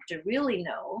really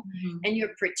know, and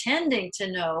you're pretending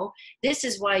to know. This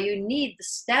is why you need the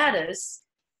status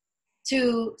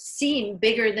to seem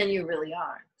bigger than you really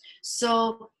are.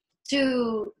 So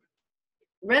to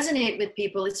resonate with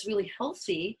people, it's really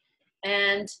healthy.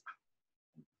 And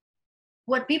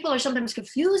what people are sometimes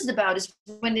confused about is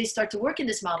when they start to work in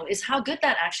this model is how good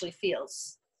that actually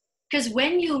feels. Because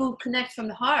when you connect from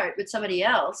the heart with somebody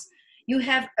else, you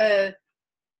have a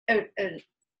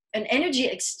an energy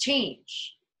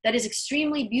exchange that is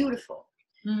extremely beautiful.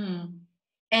 Mm.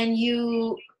 And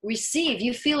you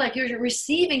feel like you're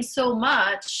receiving so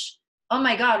much. Oh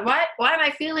my God, why am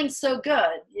I feeling so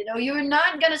good? You know, you're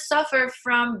not going to suffer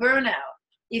from burnout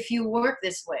if you work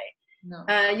this way. No.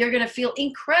 You're going to feel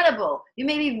incredible. You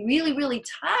may be really, really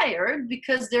tired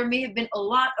because there may have been a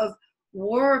lot of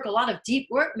work, a lot of deep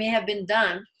work may have been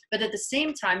done. But at the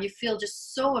same time, you feel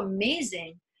just so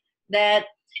amazing that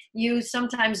you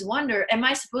sometimes wonder, am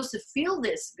I supposed to feel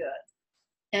this good?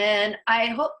 And I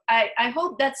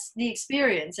hope that's the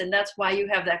experience. And that's why you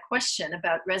have that question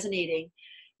about resonating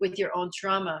with your own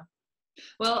trauma.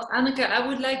 Well, Anneke, I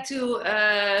would like to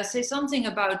say something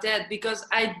about that, because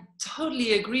I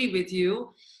totally agree with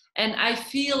you. And I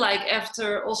feel like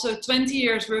after also 20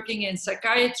 years working in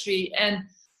psychiatry and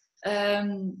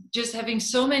just having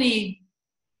so many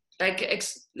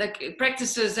like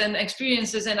practices and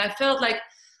experiences, and I feel like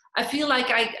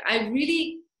I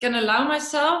really can allow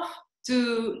myself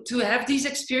to have these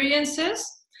experiences.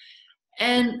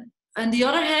 And on the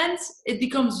other hand, it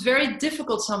becomes very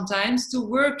difficult sometimes to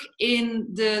work in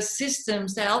the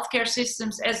systems, the healthcare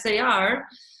systems as they are,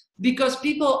 because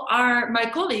people are, my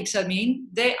colleagues, I mean,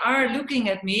 they are looking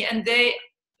at me, and they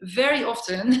very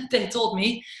often, they told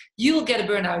me, you'll get a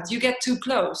burnout, you get too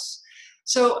close.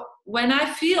 So when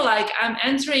I feel like I'm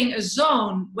entering a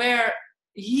zone where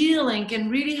healing can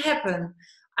really happen,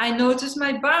 I notice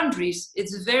my boundaries.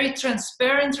 It's a very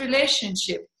transparent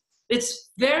relationship. It's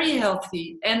very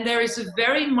healthy, and there is a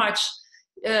very much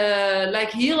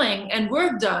like healing and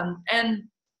work done. And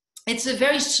it's a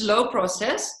very slow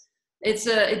process.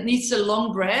 It needs a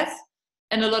long breath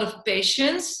and a lot of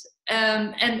patience,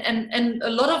 and a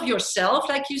lot of yourself,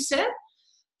 like you said.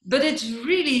 But it's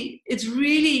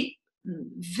really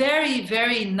very,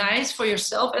 very nice for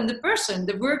yourself and the person.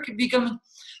 The work becomes,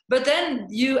 but then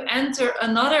you enter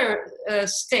another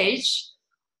stage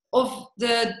of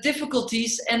the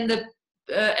difficulties and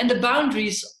the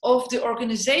boundaries of the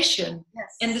organization.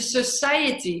 Yes. And the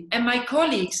society and my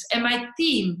colleagues and my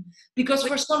team, because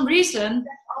for some reason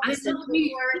we're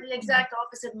the exact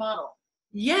opposite model.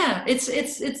 Yeah,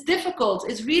 it's difficult.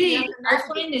 It's really, I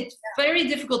find it very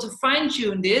difficult to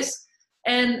fine-tune this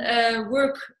and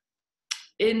work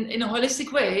in a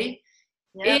holistic way,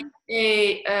 in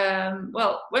a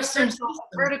Western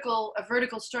a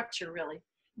vertical structure, really.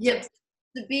 Yes.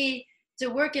 To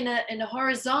work in a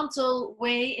horizontal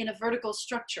way in a vertical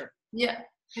structure. Yeah.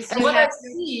 And what I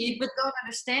see, but don't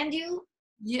understand you.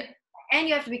 Yeah. And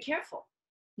you have to be careful.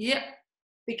 Yeah.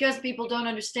 Because people don't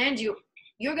understand you,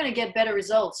 you're going to get better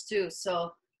results too.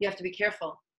 So you have to be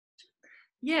careful.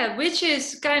 Yeah, which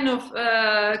is kind of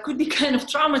could be kind of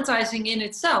traumatizing in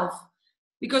itself,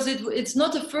 because it's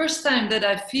not the first time that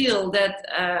I feel that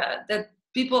that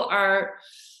people are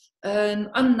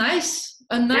unnice.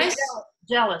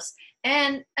 Jealous.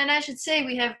 And I should say,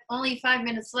 we have only 5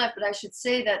 minutes left, but I should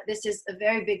say that this is a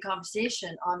very big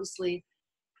conversation, obviously.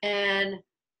 And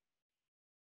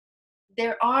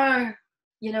there are,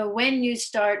 you know, when you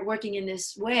start working in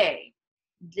this way,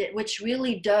 which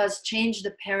really does change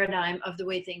the paradigm of the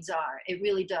way things are. It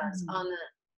really does. Mm-hmm.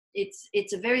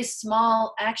 It's a very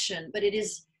small action, but it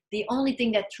is the only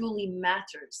thing that truly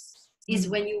matters, is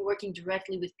when you're working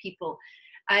directly with people.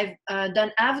 I've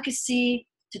done advocacy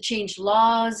to change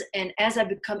laws, and as I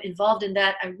become involved in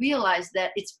that, I realize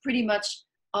that it's pretty much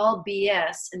all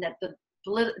BS, and that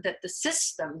the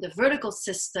system, the vertical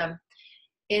system,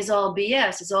 is all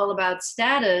BS. It's all about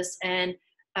status and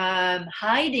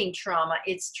hiding trauma.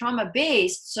 It's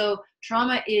trauma-based, so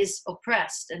trauma is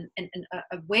oppressed, and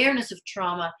awareness of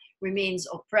trauma remains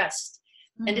oppressed.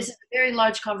 Mm-hmm. And this is a very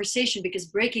large conversation, because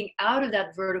breaking out of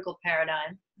that vertical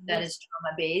paradigm that is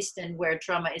trauma-based and where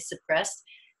trauma is suppressed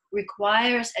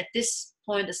requires, at this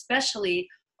point especially,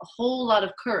 a whole lot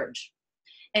of courage.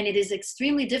 And it is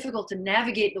extremely difficult to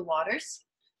navigate the waters,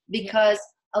 because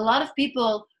a lot of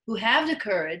people who have the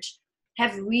courage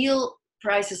have real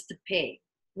prices to pay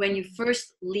when you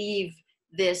first leave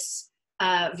this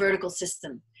vertical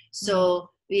system. So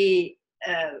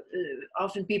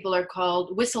often people are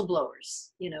called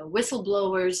whistleblowers. You know,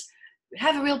 whistleblowers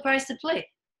have a real price to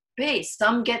pay.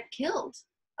 Some get killed.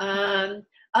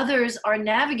 Others are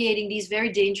navigating these very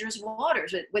dangerous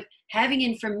waters with having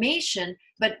information,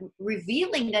 but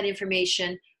revealing that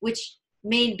information, which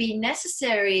may be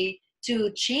necessary to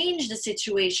change the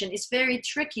situation, is very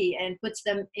tricky and puts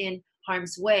them in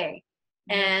harm's way.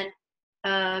 And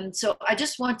so I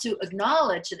just want to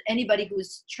acknowledge that anybody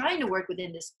who's trying to work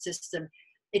within this system,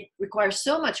 it requires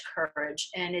so much courage,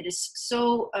 and it is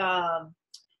so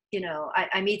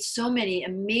I meet so many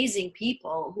amazing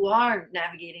people who are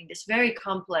navigating this very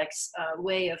complex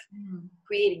way of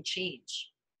creating change.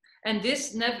 And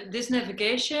this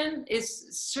navigation is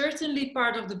certainly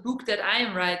part of the book that I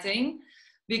am writing,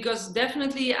 because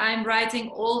definitely I'm writing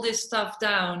all this stuff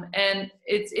down, and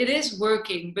it is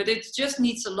working, but it just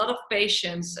needs a lot of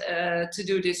patience to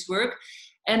do this work.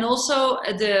 And also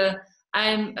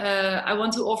I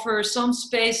want to offer some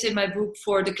space in my book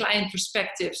for the client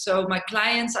perspective. So my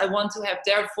clients, I want to have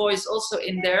their voice also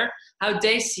in there, how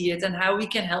they see it and how we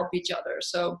can help each other.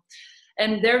 So,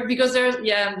 and because there's,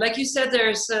 like you said,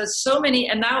 there's so many,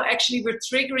 and now actually we're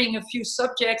triggering a few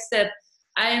subjects that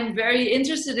I am very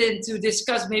interested in to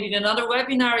discuss, maybe in another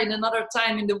webinar, in another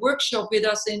time in the workshop with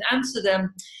us in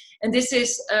Amsterdam. And this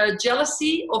is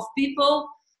jealousy of people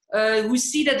who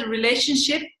see that the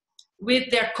relationship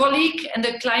with their colleague and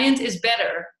the client is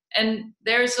better. And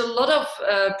there's a lot of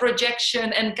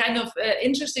projection and kind of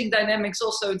interesting dynamics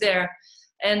also there.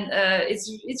 And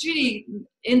it's really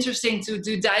interesting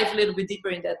to dive a little bit deeper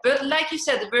in that. But like you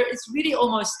said, it's really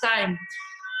almost time.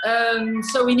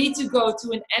 So we need to go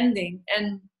to an ending.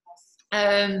 And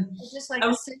I'd just like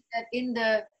to say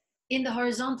that in the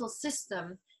horizontal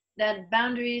system, that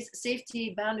boundaries,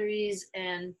 safety, boundaries,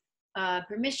 and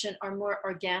permission are more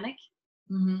organic.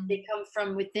 Mm-hmm. They come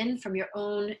from within, from your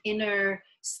own inner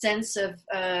sense of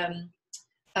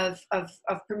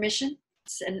permission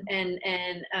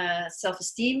and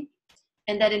self-esteem,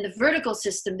 and that in the vertical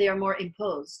system they are more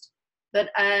imposed. But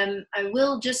I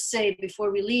will just say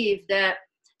before we leave that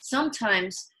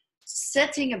sometimes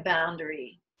setting a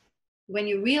boundary, when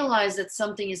you realize that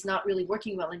something is not really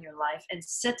working well in your life, and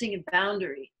setting a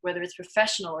boundary, whether it's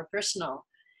professional or personal,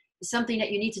 is something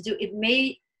that you need to do. It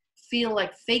may feel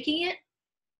like faking it,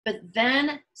 but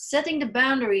then setting the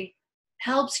boundary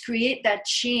helps create that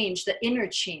change, the inner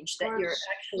change that you're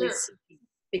actually seeking,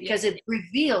 because it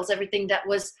reveals everything that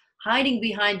was hiding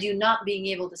behind you not being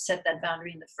able to set that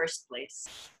boundary in the first place.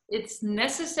 It's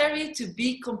necessary to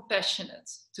be compassionate,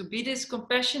 to be this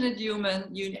compassionate human,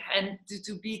 and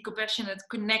to be compassionate,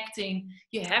 connecting.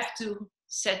 You have to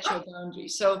set your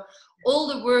boundaries. So all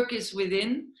the work is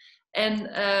within.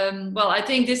 And well, I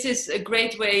think this is a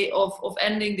great way of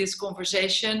ending this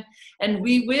conversation. And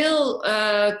we will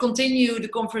continue the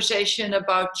conversation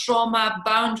about trauma,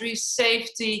 boundaries,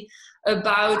 safety,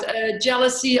 about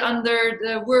jealousy under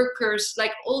the workers.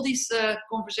 Like all these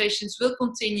conversations will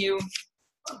continue.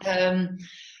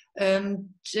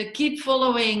 To keep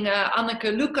following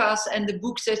Anneke Lucas and the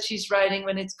books that she's writing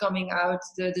when it's coming out,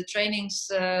 the trainings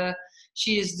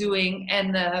she is doing,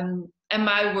 and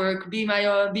my work, be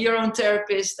your own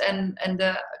therapist, and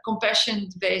the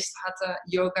compassion-based Hatha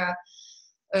yoga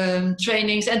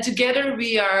trainings. And together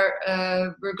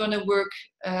we're going to work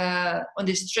on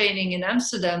this training in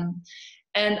Amsterdam.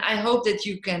 And I hope that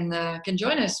you can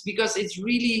join us, because it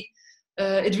really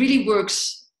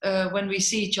works when we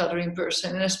see each other in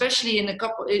person, and especially in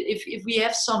if we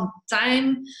have some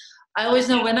time. I always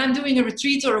know when I'm doing a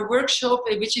retreat or a workshop,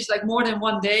 which is like more than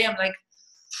one day, I'm like,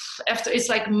 it's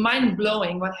like mind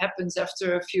blowing what happens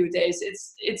after a few days.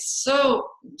 It's so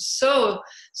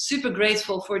super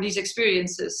grateful for these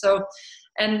experiences. So,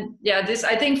 and yeah, this,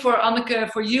 I think for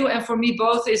Anneke, for you and for me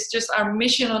both, is just our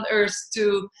mission on earth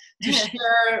to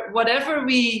share whatever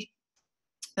we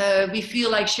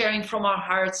feel like sharing from our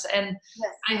hearts. And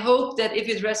yes, I hope that if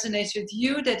it resonates with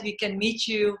you, that we can meet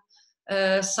you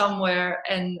somewhere,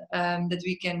 and that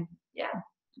we can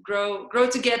grow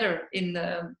together in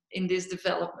this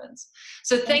development.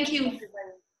 So thank you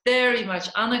very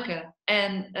much, Anneke,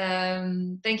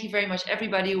 and thank you very much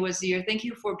everybody who was here. Thank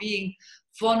you for being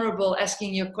vulnerable,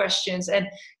 asking your questions, and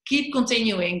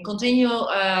continue in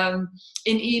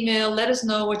email. Let us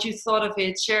know what you thought of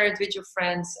it, share it with your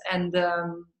friends, and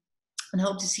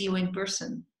hope to see you in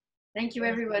person. Thank you,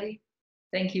 everybody.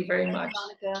 Thank you very much,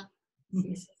 Anneke.